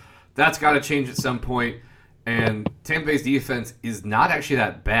last year. That's got to change at some point. And Tampa Bay's defense is not actually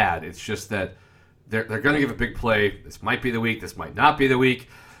that bad. It's just that they're going to give a big play. This might be the week. This might not be the week.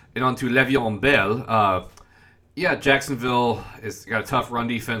 And on to Le'Veon Bell. Jacksonville has got a tough run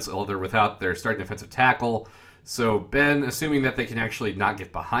defense, although they're without their starting defensive tackle. So Ben, assuming that they can actually not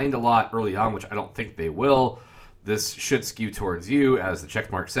get behind a lot early on, which I don't think they will, this should skew towards you, as the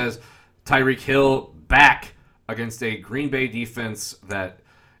checkmark says. Tyreek Hill back against a Green Bay defense that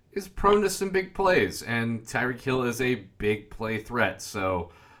is prone to some big plays, and Tyreek Hill is a big play threat. So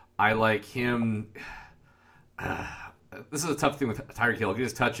I like him. This is a tough thing with Tyreek Hill. He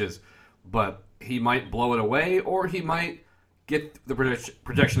just touches, but he might blow it away, or he might get the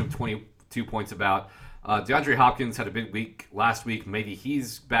projection of 22 points about. DeAndre Hopkins had a big week last week. Maybe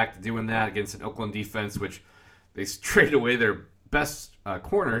he's back to doing that against an Oakland defense, which they traded away their best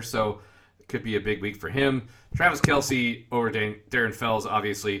corner, so it could be a big week for him. Travis Kelce over Darren Fells,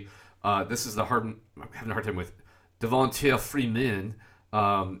 obviously. This is I'm having a hard time with Devontae Freeman,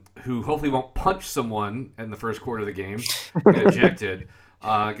 who hopefully won't punch someone in the first quarter of the game, get ejected,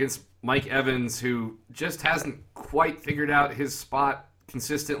 against Mike Evans, who just hasn't quite figured out his spot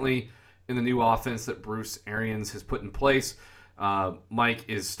consistently in the new offense that Bruce Arians has put in place. Mike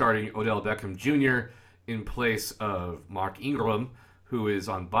is starting Odell Beckham Jr. in place of Mark Ingram, who is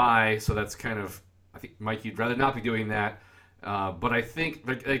on bye. So that's kind of, I think, Mike, you'd rather not be doing that. But I think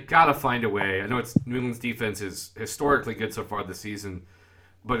they got to find a way. I know New England's defense is historically good so far this season,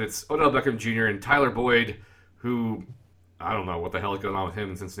 but it's Odell Beckham Jr. and Tyler Boyd, who I don't know what the hell is going on with him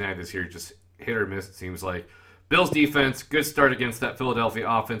in Cincinnati this year. Just hit or miss, it seems like. Bills defense, good start against that Philadelphia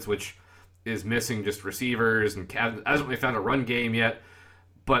offense, which is missing just receivers and hasn't really found a run game yet.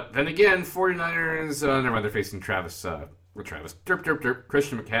 But then again, 49ers, never mind, they're facing Christian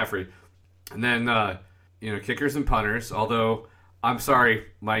McCaffrey. And then, kickers and punters, although I'm sorry,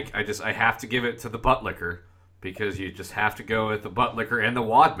 Mike, I have to give it to the butt-licker because you just have to go with the butt-licker and the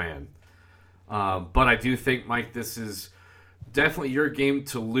wad man. But I do think, Mike, this is definitely your game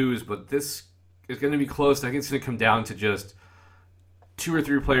to lose, but this is going to be close. I think it's going to come down to just 2 or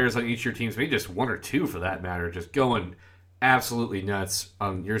 3 players on each of your teams, maybe just 1 or 2 for that matter, just going absolutely nuts.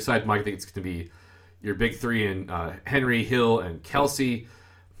 On your side, Mike, I think it's going to be your big 3 in Henry, Hill, and Kelce.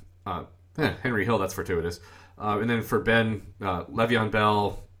 Henry Hill, that's fortuitous. And then for Ben, Le'Veon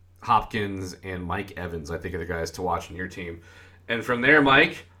Bell, Hopkins, and Mike Evans, I think, are the guys to watch in your team. And from there,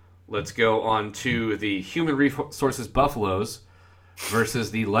 Mike, let's go on to the Human Resources Buffaloes versus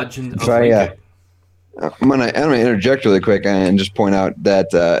the Legend of Lincoln. I'm gonna interject really quick and just point out that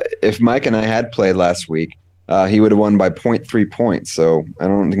if Mike and I had played last week, he would have won by 0.3 points. So I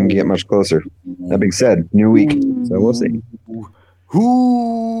don't think he can get much closer. That being said, new week, so we'll see.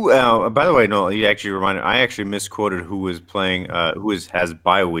 By the way, no, you actually reminded. I actually misquoted who was playing. Has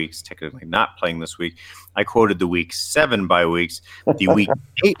bye weeks, technically not playing this week. I quoted the week 7 bye weeks. The week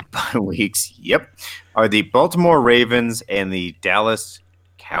 8 bye weeks. Yep, are the Baltimore Ravens and the Dallas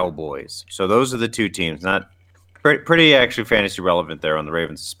Cowboys. So those are the 2 teams. Not Pretty actually fantasy relevant there on the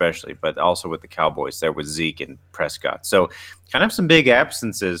Ravens especially, but also with the Cowboys there with Zeke and Prescott. So kind of some big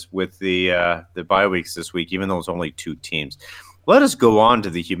absences with the bye weeks this week, even though it's only 2 teams. Let us go on to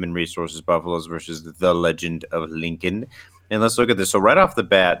the Human Resources Buffaloes versus the Legend of Lincoln. And let's look at this. So right off the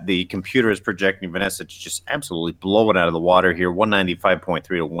bat, the computer is projecting Vanessa to just absolutely blow it out of the water here, 195.3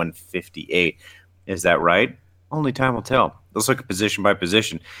 to 158. Is that right? Only time will tell. Let's look at position by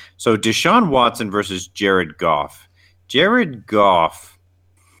position. So Deshaun Watson versus Jared Goff. Jared Goff,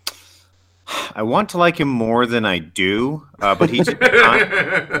 I want to like him more than I do, but he's just not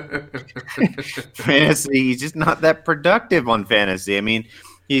fantasy. He's just not that productive on fantasy. I mean,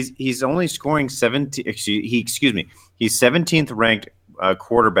 he's only scoring 17. Excuse me. He's 17th ranked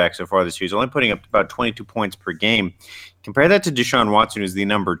quarterback so far this year. He's only putting up about 22 points per game. Compare that to Deshaun Watson, who's the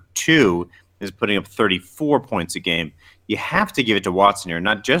number 2, is putting up 34 points a game. You have to give it to Watson here,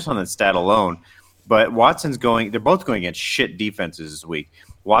 not just on the stat alone, but they're both going against shit defenses this week.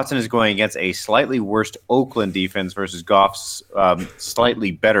 Watson is going against a slightly worse Oakland defense versus Goff's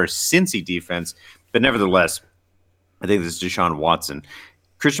slightly better Cincy defense. But nevertheless, I think this is Deshaun Watson.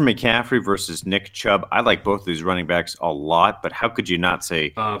 Christian McCaffrey versus Nick Chubb. I like both of these running backs a lot, but how could you not say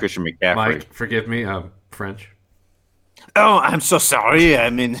Christian McCaffrey? Mike, forgive me, French. Oh, I'm so sorry.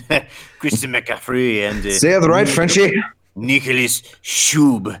 I mean, Christian McCaffrey and say it right, Frenchie. Nicholas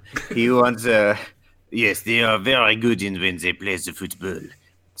Schub. He wants yes, they are very good when they play the football.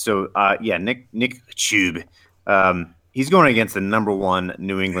 So Nick Schub. He's going against the number 1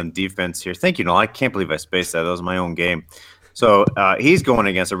 New England defense here. Thank you, Noel. I can't believe I spaced that. That was my own game. So he's going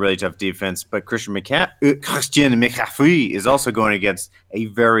against a really tough defense, but Christian McCaffrey is also going against a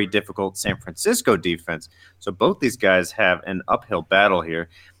very difficult San Francisco defense. So both these guys have an uphill battle here.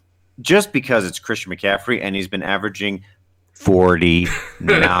 Just because it's Christian McCaffrey and he's been averaging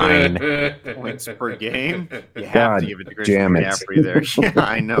 49 points per game, you have to give it to Christian McCaffrey there. Yeah,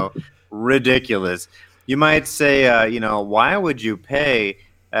 I know. Ridiculous. You might say, why would you pay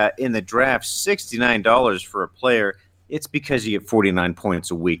in the draft $69 for a player? It's because you get 49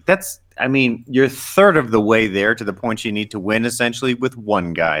 points a week. You're third of the way there to the points you need to win, essentially, with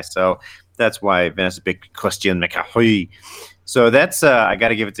one guy. So that's why Vanessa picked Christian McCaffrey. So that's I got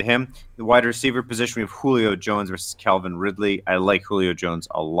to give it to him. The wide receiver position, we have Julio Jones versus Calvin Ridley. I like Julio Jones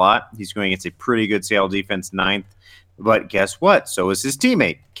a lot. He's going against a pretty good Seattle defense, 9th. But guess what? So is his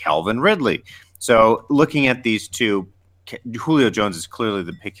teammate, Calvin Ridley. So looking at these two, Julio Jones is clearly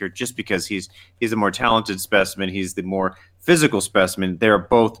the pick here just because he's a more talented specimen. He's the more physical specimen. They're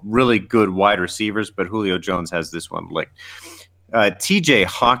both really good wide receivers, but Julio Jones has this one licked. TJ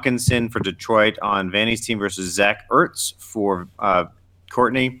Hawkinson for Detroit on Vanny's team versus Zach Ertz for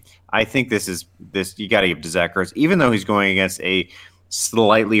Courtney. I think this you got to give to Zach Ertz, even though he's going against a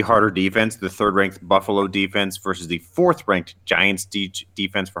slightly harder defense, the 3rd-ranked Buffalo defense versus the 4th-ranked Giants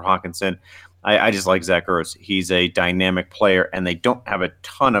defense for Hawkinson. I just like Zach Ertz. He's a dynamic player, and they don't have a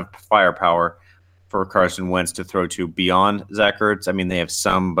ton of firepower for Carson Wentz to throw to beyond Zach Ertz. I mean, they have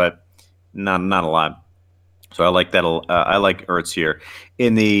some, but not a lot. So I like that. I like Ertz here.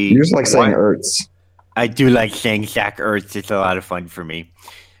 You just like saying Ertz. I do like saying Zach Ertz. It's a lot of fun for me.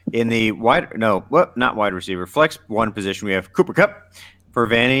 In the not wide receiver, flex 1 position, we have Cooper Kupp for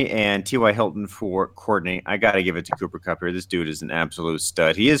Vanny and T.Y. Hilton for Courtney. I got to give it to Cooper Kupp here. This dude is an absolute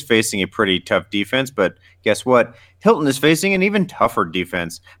stud. He is facing a pretty tough defense, but guess what? Hilton is facing an even tougher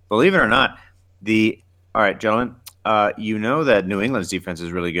defense. Believe it or not, all right, gentlemen, you know that New England's defense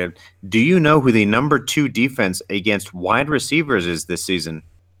is really good. Do you know who the number 2 defense against wide receivers is this season?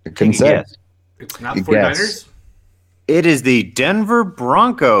 I couldn't say. It's not the 49ers? It is the Denver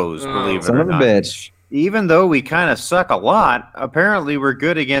Broncos, believe it or not. Son of a bitch. Even though we kind of suck a lot, apparently we're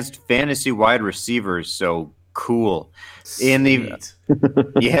good against fantasy wide receivers. So cool.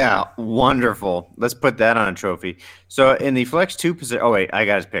 Yeah, wonderful. Let's put that on a trophy. So in the flex 2 position, oh wait, I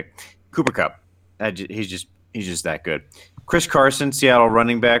got his pick. Cooper Kupp. He's just that good. Chris Carson, Seattle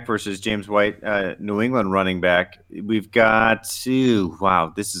running back versus James White, New England running back. We've got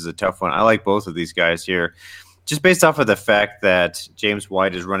wow, this is a tough one. I like both of these guys here. Just based off of the fact that James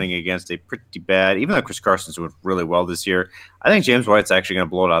White is running against a pretty bad, even though Chris Carson's doing really well this year, I think James White's actually going to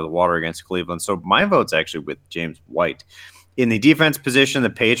blow it out of the water against Cleveland. So my vote's actually with James White. In the defense position,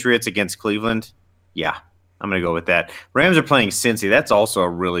 the Patriots against Cleveland, yeah, I'm going to go with that. Rams are playing Cincy. That's also a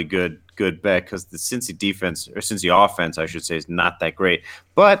really good bet because the Cincy defense, or Cincy offense, I should say, is not that great.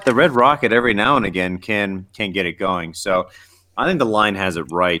 But the Red Rocket every now and again can get it going. So I think the line has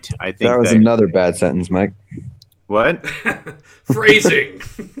it right. I think that was another bad sentence, Mike. What? Phrasing.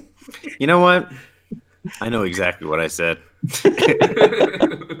 You know what? I know exactly what I said.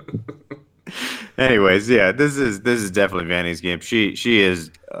 Anyways, yeah, this is definitely Vanny's game. She is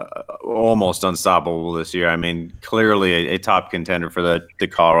almost unstoppable this year. I mean, clearly a top contender for the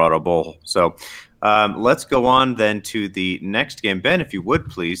Colorado Bowl. So let's go on then to the next game. Ben, if you would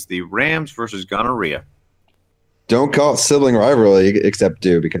please, the Rams versus Gonorrhea. Don't call it sibling rivalry, except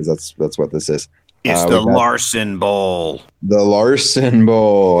do, because that's what this is. It's the Larson Bowl. The Larson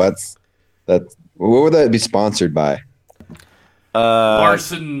Bowl. That's what would that be sponsored by?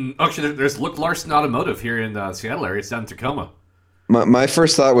 Larson. Actually, there's Look Larson Automotive here in Seattle area. It's down in Tacoma. My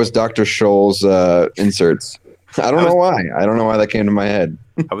first thought was Dr. Scholl's inserts. I don't know why. I don't know why that came to my head.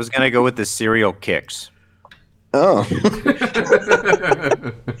 I was gonna go with the cereal kicks. Oh.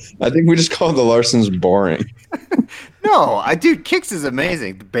 I think we just called the Larsons boring. No, dude, Kicks is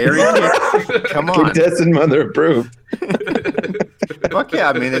amazing. The berry Kicks, come on. Kick tested, mother approved. Fuck yeah,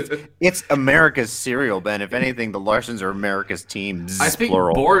 I mean, it's America's cereal, Ben. If anything, the Larsons are America's teams, I think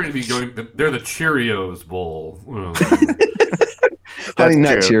plural. Board would be going, they're the Cheerios Bowl. Honey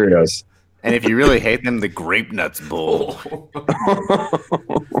Nut Cheerios. And if you really hate them, the Grape Nuts Bowl.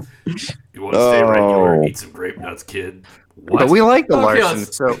 You want to stay regular, eat some grape nuts, kid. What? But we like the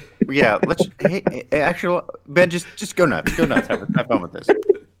Larsons, so yeah. Let's. Actually, Ben, just go nuts. Go nuts. Have fun with this.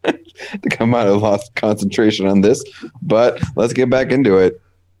 I might have lost concentration on this, but let's get back into it.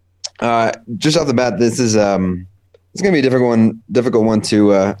 Just off the bat, this is it's going to be a difficult one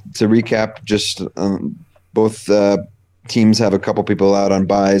to recap. Just both teams have a couple people out on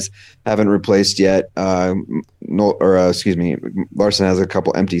buys, haven't replaced yet. Larson has a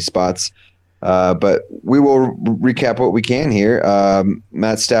couple empty spots. But we will recap what we can here.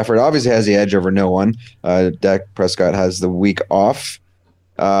 Matt Stafford obviously has the edge over no one. Dak Prescott has the week off.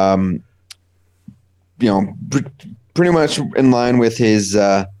 Pretty much in line with his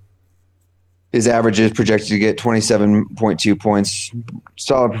averages, projected to get 27.2 points.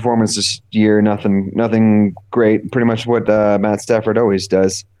 Solid performance this year. Nothing great. Pretty much what Matt Stafford always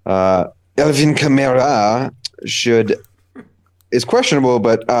does. Alvin Kamara is questionable,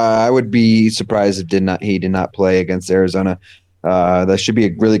 but I would be surprised if he did not play against Arizona. That should be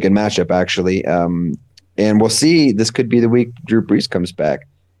a really good matchup, actually. And we'll see. This could be the week Drew Brees comes back.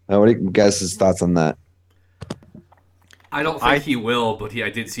 What are you guys' thoughts on that? I don't think he will, but I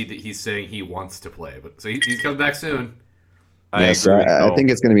did see that he's saying he wants to play. But so he's coming back soon. I think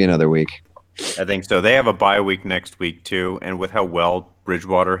it's going to be another week. I think so. They have a bye week next week too, and with how well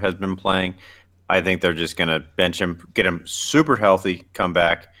Bridgewater has been playing, I think they're just going to bench him, get him super healthy, come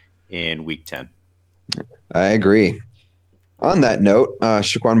back in week 10. I agree. On that note,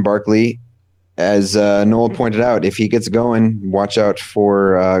 Saquon Barkley, as Noel pointed out, if he gets going, watch out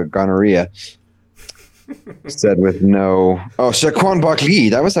for gonorrhea. Said with no... Oh, Saquon Barkley.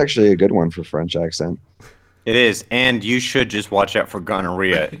 That was actually a good one for French accent. It is, and you should just watch out for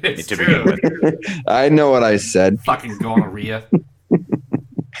gonorrhea It's to true. begin with. I know what I said. Fucking gonorrhea.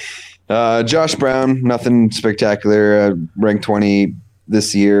 Josh Brown, nothing spectacular. Ranked 20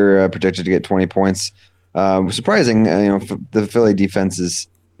 this year, projected to get 20 points. Surprising, the Philly defense is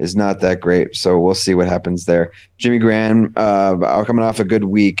not that great, so we'll see what happens there. Jimmy Graham, coming off a good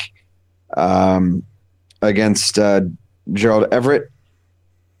week against Gerald Everett,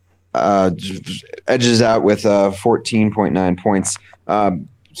 edges out with 14.9 points.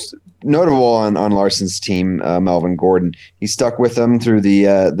 Notable on Larson's team, Melvin Gordon. He stuck with them through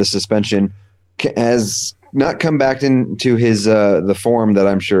the suspension. Has not come back into his the form that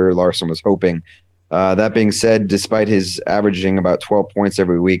I'm sure Larson was hoping. That being said, despite his averaging about 12 points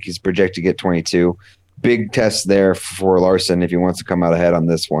every week, he's projected to get 22. Big test there for Larson if he wants to come out ahead on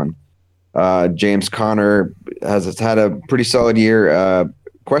this one. James Conner has had a pretty solid year.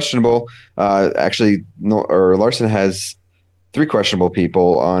 Questionable. Larson has 3 questionable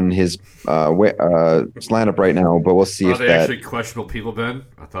people on his lineup right now, but we'll see if they that... actually questionable people, Ben?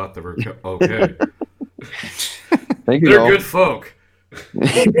 I thought they were okay. Thank you. They're good folk.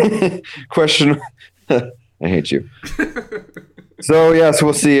 Question. I hate you. So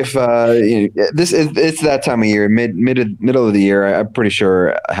we'll see if it's that time of year, middle of the year. I'm pretty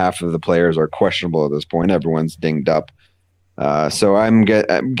sure half of the players are questionable at this point. Everyone's dinged up. So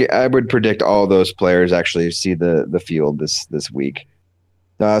I would predict all those players actually see the field this week.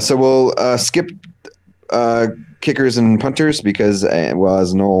 So we'll skip kickers and punters because,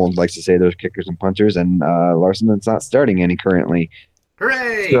 as Noel likes to say, there's kickers and punters, and Larson is not starting any currently.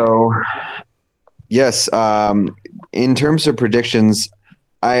 Hooray! So, yes, in terms of predictions,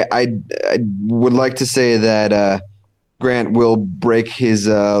 I would like to say that Grant will break his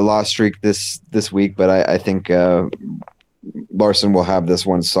loss streak this week, but I think Larson will have this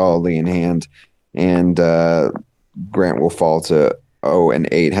one solidly in hand, and Grant will fall to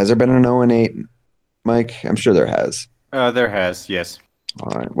 0-8. Has there been an 0-8 Mike? I'm sure there has. There has, yes.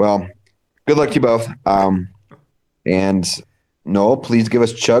 All right. Well, good luck to you both. And Noel, please give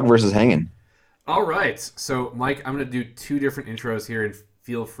us Chug versus Hangin'. All right. So, Mike, I'm going to do 2 different intros here, and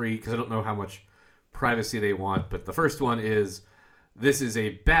feel free, because I don't know how much privacy they want. But the first one is, this is a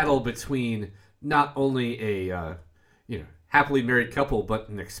battle between not only a happily married couple, but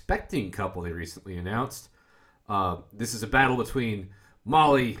an expecting couple they recently announced. This is a battle between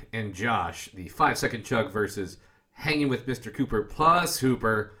Molly and Josh, the 5-second Chug versus Hanging with Mr. Cooper plus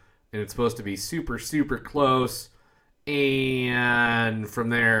Hooper, and it's supposed to be super, super close. And from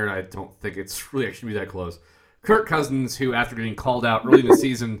there, I don't think it's really actually be that close. Kirk Cousins, who after getting called out early in the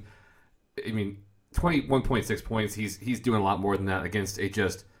season, 21.6 points, he's doing a lot more than that against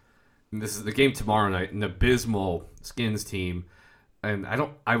this is the game tomorrow night, an abysmal Skins team. And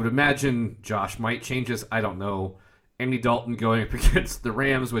I would imagine Josh might change this. I don't know. Andy Dalton going up against the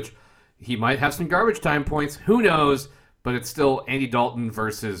Rams, which he might have some garbage time points. Who knows? But it's still Andy Dalton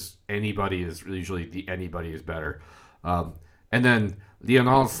versus anybody is usually the anybody is better. And then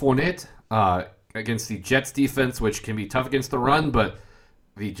Leonard Fournette against the Jets defense, which can be tough against the run, but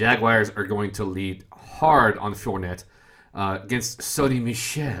the Jaguars are going to lead hard on Fournette against Sonny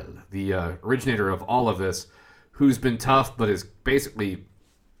Michel, the originator of all of this, who's been tough but is basically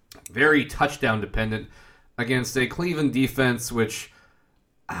very touchdown dependent against a Cleveland defense, which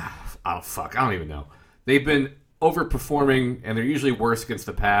I don't even know. They've been overperforming, and they're usually worse against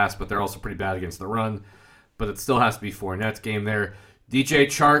the pass, but they're also pretty bad against the run. But it still has to be Fournette's game there. DJ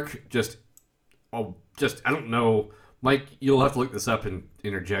Chark, I don't know. Mike, you'll have to look this up and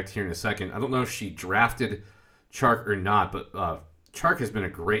interject here in a second. I don't know if she drafted Chark or not, but Chark has been a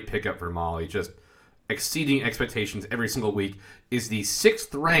great pickup for Molly, just exceeding expectations every single week. Is the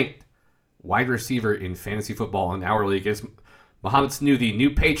 6th-ranked wide receiver in fantasy football in our league against Mohamed Sanu, the new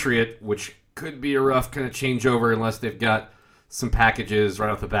Patriot, which could be a rough kind of changeover unless they've got some packages right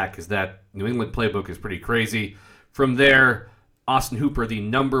off the bat, because that New England playbook is pretty crazy. From there, Austin Hooper, the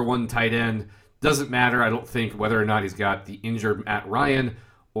number 1 tight end. Doesn't matter, I don't think, whether or not he's got the injured Matt Ryan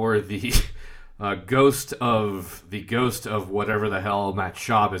or the ghost of whatever the hell Matt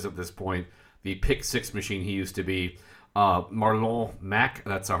Schaub is at this point, the pick 6 machine he used to be. Marlon Mack,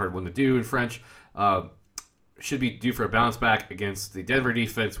 that's a hard one to do in French, should be due for a bounce back against the Denver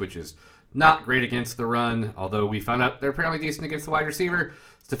defense, which is not great against the run, although we found out they're apparently decent against the wide receiver.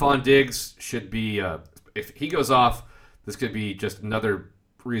 Stephon Diggs should be, if he goes off, this could be just another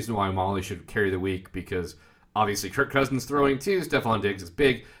reason why Molly should carry the week, because obviously Kirk Cousins throwing too, Stephon Diggs is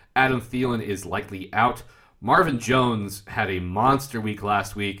big, Adam Thielen is likely out. Marvin Jones had a monster week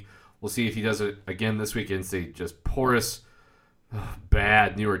last week. We'll see if he does it again this week against a just porous,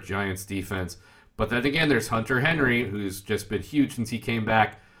 bad New York Giants defense. But then again, there's Hunter Henry, who's just been huge since he came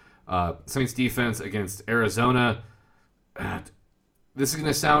back. Saints defense against Arizona. This is going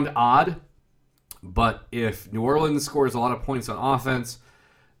to sound odd, but if New Orleans scores a lot of points on offense,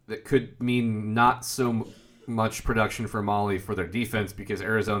 that could mean not so much production for Molly for their defense, because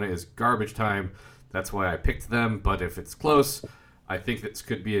Arizona is garbage time. That's why I picked them. But if it's close, I think this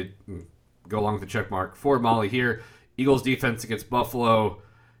could be go along with the check mark for Molly here. Eagles defense against Buffalo.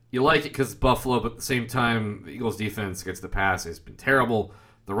 You like it because it's Buffalo, but at the same time, the Eagles defense against the pass has been terrible.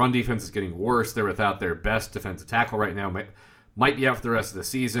 The run defense is getting worse. They're without their best defensive tackle right now. Might be out for the rest of the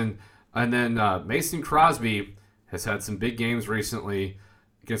season. And then Mason Crosby has had some big games recently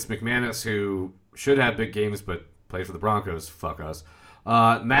against McManus, who should have big games but plays for the Broncos. Fuck us.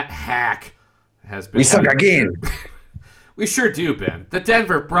 Matt Hack has been... We suck again. We sure do, Ben. The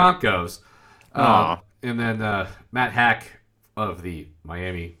Denver Broncos. And then Matt Hack of the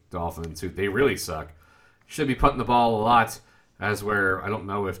Miami Dolphins, who they really suck, should be punting the ball a lot. As where I don't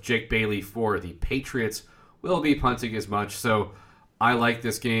know if Jake Bailey for the Patriots will be punting as much. So I like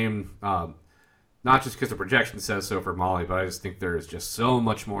this game, not just because the projection says so for Molly, but I just think there is just so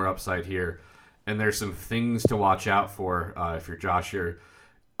much more upside here. And there's some things to watch out for if you're Josh here.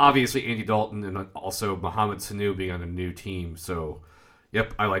 Obviously, Andy Dalton and also Mohamed Sanu being on a new team. So,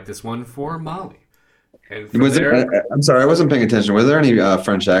 yep, I like this one for Molly. And I'm sorry, I wasn't paying attention. Was there any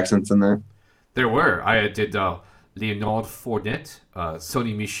French accents in there? There were. I did... Leonard Fournette,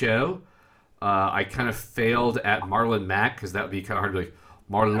 Sonny Michel. I kind of failed at Marlon Mack because that would be kind of hard to like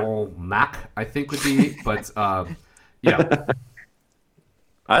Marlon Mack, I think would be. But yeah.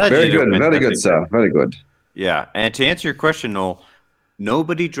 Very good stuff. Very good. Yeah. And to answer your question, Noel,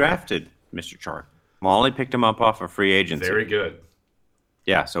 nobody drafted Mr. Chark. Molly picked him up off of free agency. Very good.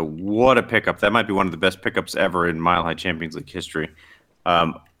 Yeah. So what a pickup. That might be one of the best pickups ever in Mile High Champions League history.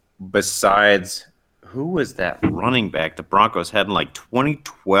 Besides... Who was that running back the Broncos had in like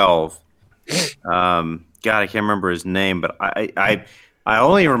 2012 God, I can't remember his name, but I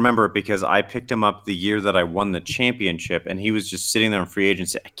only remember it because I picked him up the year that I won the championship, and he was just sitting there in free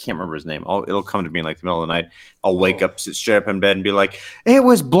agency. I can't remember his name. It'll come to me in like the middle of the night. I'll wake up, sit straight up in bed, and be like, "It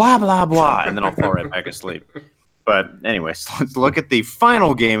was blah blah blah," and then I'll fall right back asleep. But anyways, let's look at the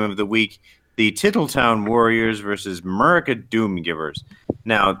final game of the week: the Tittletown Warriors versus Murica Doomgivers.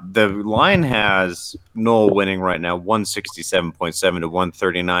 Now the line has Knoll winning right now, 167.7 to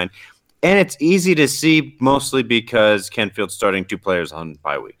 139. And it's easy to see mostly because Kenfield's starting two players on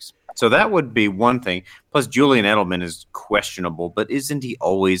bye weeks. So that would be one thing. Plus, Julian Edelman is questionable, but isn't he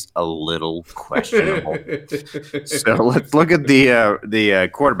always a little questionable? So let's look at the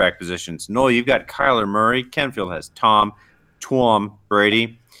quarterback positions. Noel, you've got Kyler Murray. Kenfield has Tom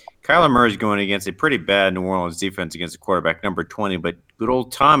Brady. Kyler Murray's going against a pretty bad New Orleans defense against a quarterback number 20, but good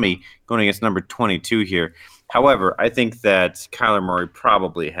old Tommy going against number 22 here. However, I think that Kyler Murray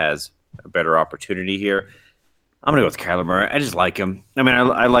probably has a better opportunity here. I'm going to go with Kyler Murray. I just like him. I mean,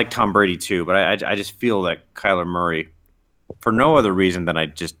 I like Tom Brady too, but I just feel that Kyler Murray, for no other reason than I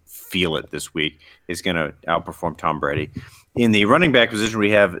just feel it this week, is going to outperform Tom Brady. In the running back position, we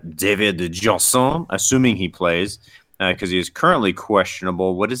have David Johnson, assuming he plays, because he is currently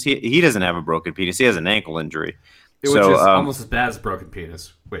questionable. What is he? He doesn't have a broken penis. He has an ankle injury. Which is almost as bad as broken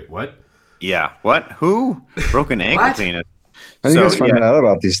penis. Wait, what? Yeah. What? Who? Broken ankle penis. How do you guys find out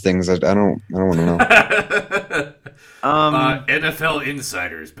about these things? I don't want to know. NFL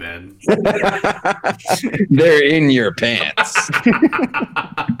insiders, Ben. They're in your pants.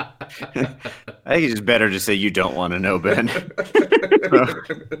 I think it's better to say you don't want to know, Ben.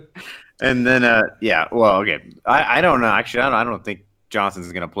 And then, okay. I don't know. Actually, I don't think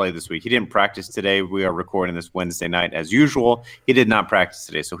Johnson's going to play this week. He didn't practice today. We are recording this Wednesday night as usual. He did not practice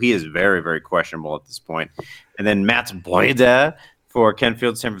today, so he is very, very questionable at this point. And then Matt Breida for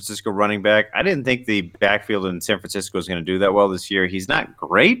Kenfield, San Francisco running back. I didn't think the backfield in San Francisco was going to do that well this year. He's not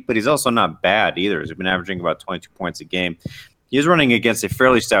great, but he's also not bad either. He's been averaging about 22 points a game. He is running against a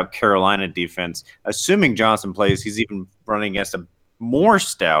fairly stout Carolina defense. Assuming Johnson plays, he's even running against a more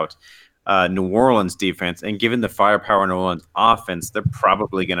stout New Orleans defense, and given the firepower in New Orleans offense, they're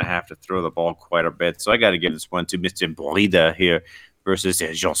probably going to have to throw the ball quite a bit. So I got to give this one to Mr. Breida here versus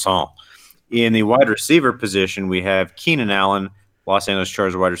Johnson. In the wide receiver position, we have Keenan Allen, Los Angeles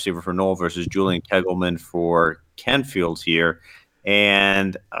Chargers wide receiver for Knoll, versus Julian Kegelman for Kenfield here.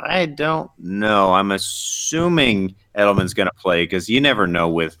 And I don't know. I'm assuming Edelman's going to play because you never know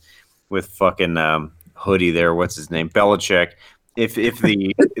with fucking Hoodie there. What's his name? Belichick. If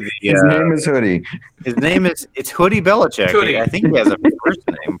the his name is Hoodie. His name is Hoodie Belichick. Hoodie. I think he has a first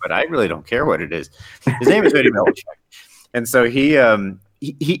name, but I really don't care what it is. His name is Hoodie Belichick, and so he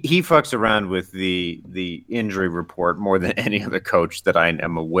fucks around with the injury report more than any other coach that I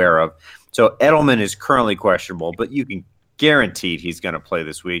am aware of. So Edelman is currently questionable, but you can guaranteed he's going to play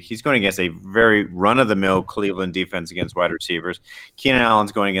this week. He's going against a very run-of-the-mill Cleveland defense against wide receivers. Keenan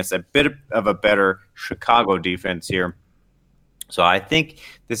Allen's going against a bit of a better Chicago defense here. So I think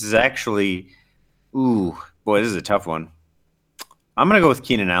this is actually, this is a tough one. I'm going to go with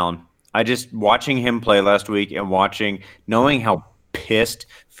Keenan Allen. I just, watching him play last week and knowing how pissed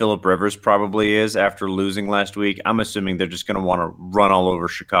Phillip Rivers probably is after losing last week, I'm assuming they're just going to want to run all over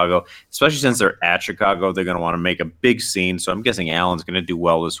Chicago, especially since they're at Chicago. They're going to want to make a big scene. So I'm guessing Allen's going to do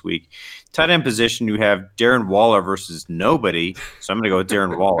well this week. Tight end position, you have Darren Waller versus nobody. So I'm going to go with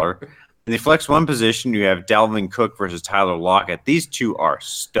Darren Waller. In the flex one position, you have Dalvin Cook versus Tyler Lockett. These two are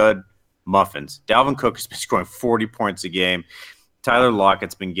stud muffins. Dalvin Cook has been scoring 40 points a game. Tyler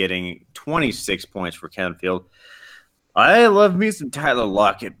Lockett's been getting 26 points for Kenfield. I love me some Tyler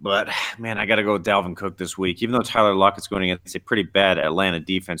Lockett, but, man, I got to go with Dalvin Cook this week. Even though Tyler Lockett's going against a pretty bad Atlanta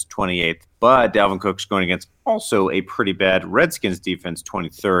defense, 28th, but Dalvin Cook's going against also a pretty bad Redskins defense,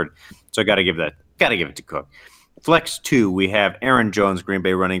 23rd. So I got to give it to Cook. Flex 2, we have Aaron Jones, Green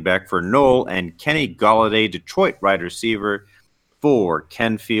Bay running back for Knoll, and Kenny Golladay, Detroit wide receiver for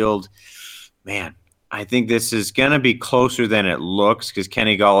Kenfield. Man, I think this is going to be closer than it looks because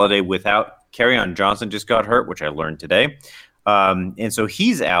Kenny Golladay without Kerryon Johnson just got hurt, which I learned today. And so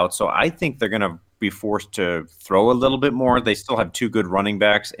he's out. So I think they're going to be forced to throw a little bit more. They still have two good running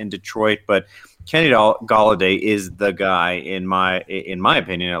backs in Detroit, but Kenny Golladay is the guy in my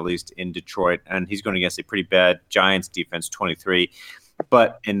opinion, at least in Detroit, and he's going against a pretty bad Giants defense, 23.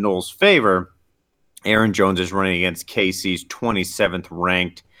 But in Knoll's favor, Aaron Jones is running against KC's 27th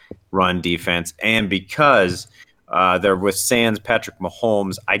ranked run defense, and because They're with sans Patrick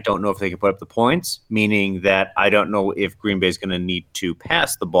Mahomes. I don't know if they can put up the points, meaning that I don't know if Green Bay is going to need to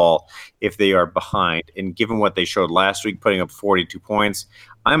pass the ball if they are behind. And given what they showed last week, putting up 42 points,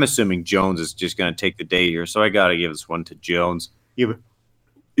 I'm assuming Jones is just going to take the day here. So I got to give this one to Jones. Even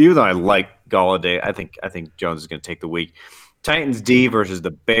though I like Golladay, I think Jones is going to take the week. Titans D versus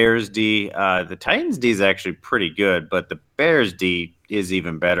the Bears D. The Titans D is actually pretty good, but the Bears D is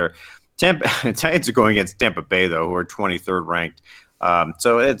even better. Titans are going against Tampa Bay, though, who are 23rd ranked.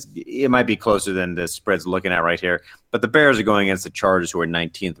 So it might be closer than the spread's looking at right here. But the Bears are going against the Chargers, who are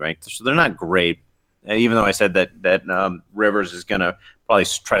 19th ranked. So they're not great, even though I said that Rivers is going to probably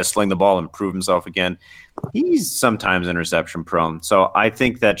try to sling the ball and prove himself again. He's sometimes interception prone. So I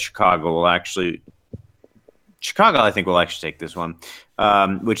think that Chicago will actually take this one,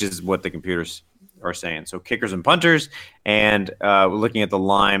 which is what the computers are saying. So kickers and punters, and we're looking at the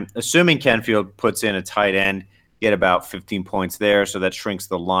line. Assuming Kenfield puts in a tight end, get about 15 points there, so that shrinks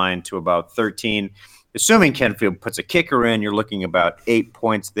the line to about 13. Assuming Kenfield puts a kicker in, you're looking about 8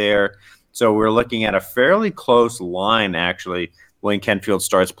 points there. So we're looking at a fairly close line, actually, when Kenfield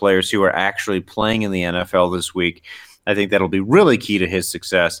starts players who are actually playing in the NFL this week. I think that'll be really key to his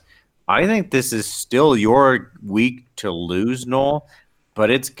success. I think this is still your week to lose, Noel,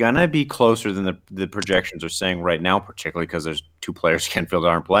 but it's going to be closer than the projections are saying right now, particularly because there's two players Kenfield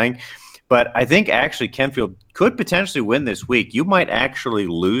aren't playing. But I think actually Kenfield could potentially win this week. You might actually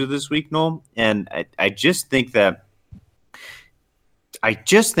lose this week, Noel, and I just think that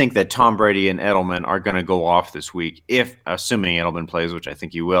Tom Brady and Edelman are going to go off this week, assuming Edelman plays, which I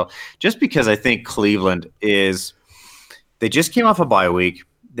think he will, just because I think Cleveland they just came off a bye week.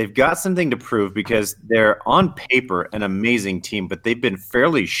 They've got something to prove because they're on paper an amazing team, but they've been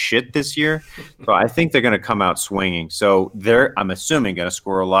fairly shit this year. So I think they're going to come out swinging. So I'm assuming, going to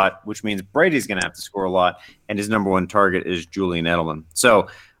score a lot, which means Brady's going to have to score a lot, and his number one target is Julian Edelman. So,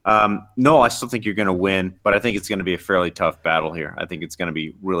 no, I still think you're going to win, but I think it's going to be a fairly tough battle here. I think it's going to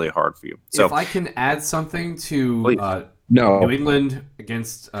be really hard for you. So if I can add something to No. New England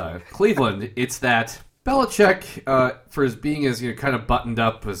against Cleveland, it's that Belichick, for his being as kind of buttoned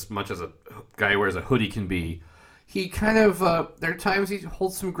up as much as a guy who wears a hoodie can be, he kind of there are times he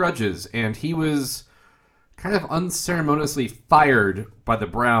holds some grudges, and he was kind of unceremoniously fired by the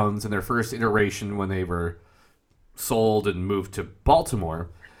Browns in their first iteration when they were sold and moved to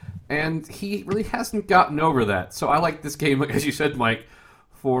Baltimore, and he really hasn't gotten over that. So I like this game, as you said, Mike,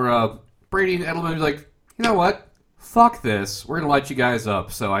 for Brady and Edelman. Like, you know what? Fuck this. We're gonna light you guys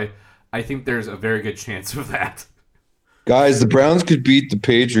up. So I think there's a very good chance of that. Guys, the Browns could beat the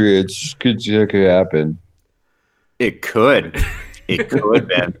Patriots. Could happen. It could. It could,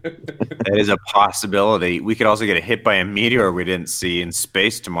 Ben. That is a possibility. We could also get hit by a meteor we didn't see in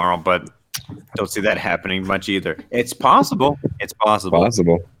space tomorrow, but don't see that happening much either. It's possible. It's possible.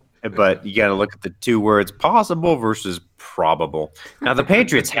 But you got to look at the two words, possible versus probable. Now, the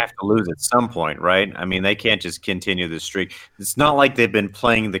Patriots have to lose at some point, right? I mean, they can't just continue this streak. It's not like they've been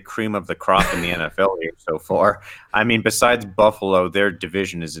playing the cream of the crop in the NFL here so far. I mean, besides Buffalo, their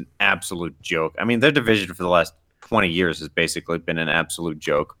division is an absolute joke. I mean, their division for the last 20 years has basically been an absolute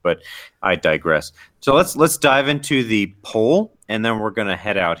joke, but I digress. So let's dive into the poll, and then we're going to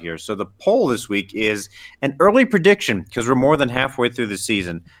head out here. So the poll this week is an early prediction because we're more than halfway through the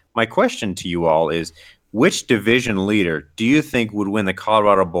season. My question to you all is, which division leader do you think would win the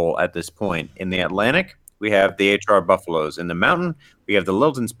Colorado Bowl at this point? In the Atlantic, we have the HR Buffaloes. In the Mountain, we have the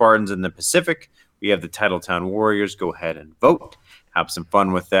Littleton Spartans. In the Pacific, we have the Titletown Warriors. Go ahead and vote. Have some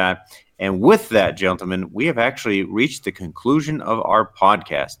fun with that. And with that, gentlemen, we have actually reached the conclusion of our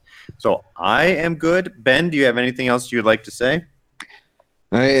podcast. So I am good. Ben, do you have anything else you'd like to say?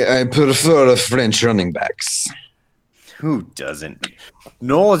 I prefer the French running backs. Who doesn't?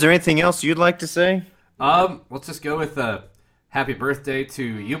 Noel, is there anything else you'd like to say? Let's just go with happy birthday to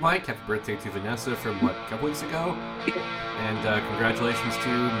you, Mike. Happy birthday to Vanessa from, a couple weeks ago? And congratulations to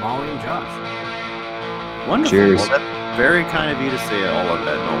Molly and Josh. Wonderful. Cheers. Well, that's very kind of you to say all of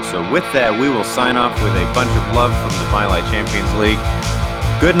that, Noel. So with that, we will sign off with a bunch of love from the My Light Champions League.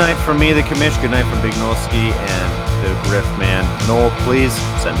 Good night from me, the commish. Good night from Big Nolski and the Griff Man. Noel, please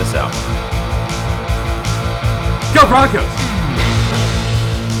send us out. Go Broncos!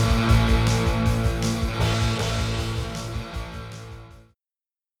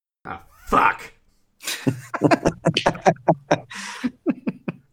 Ah, fuck.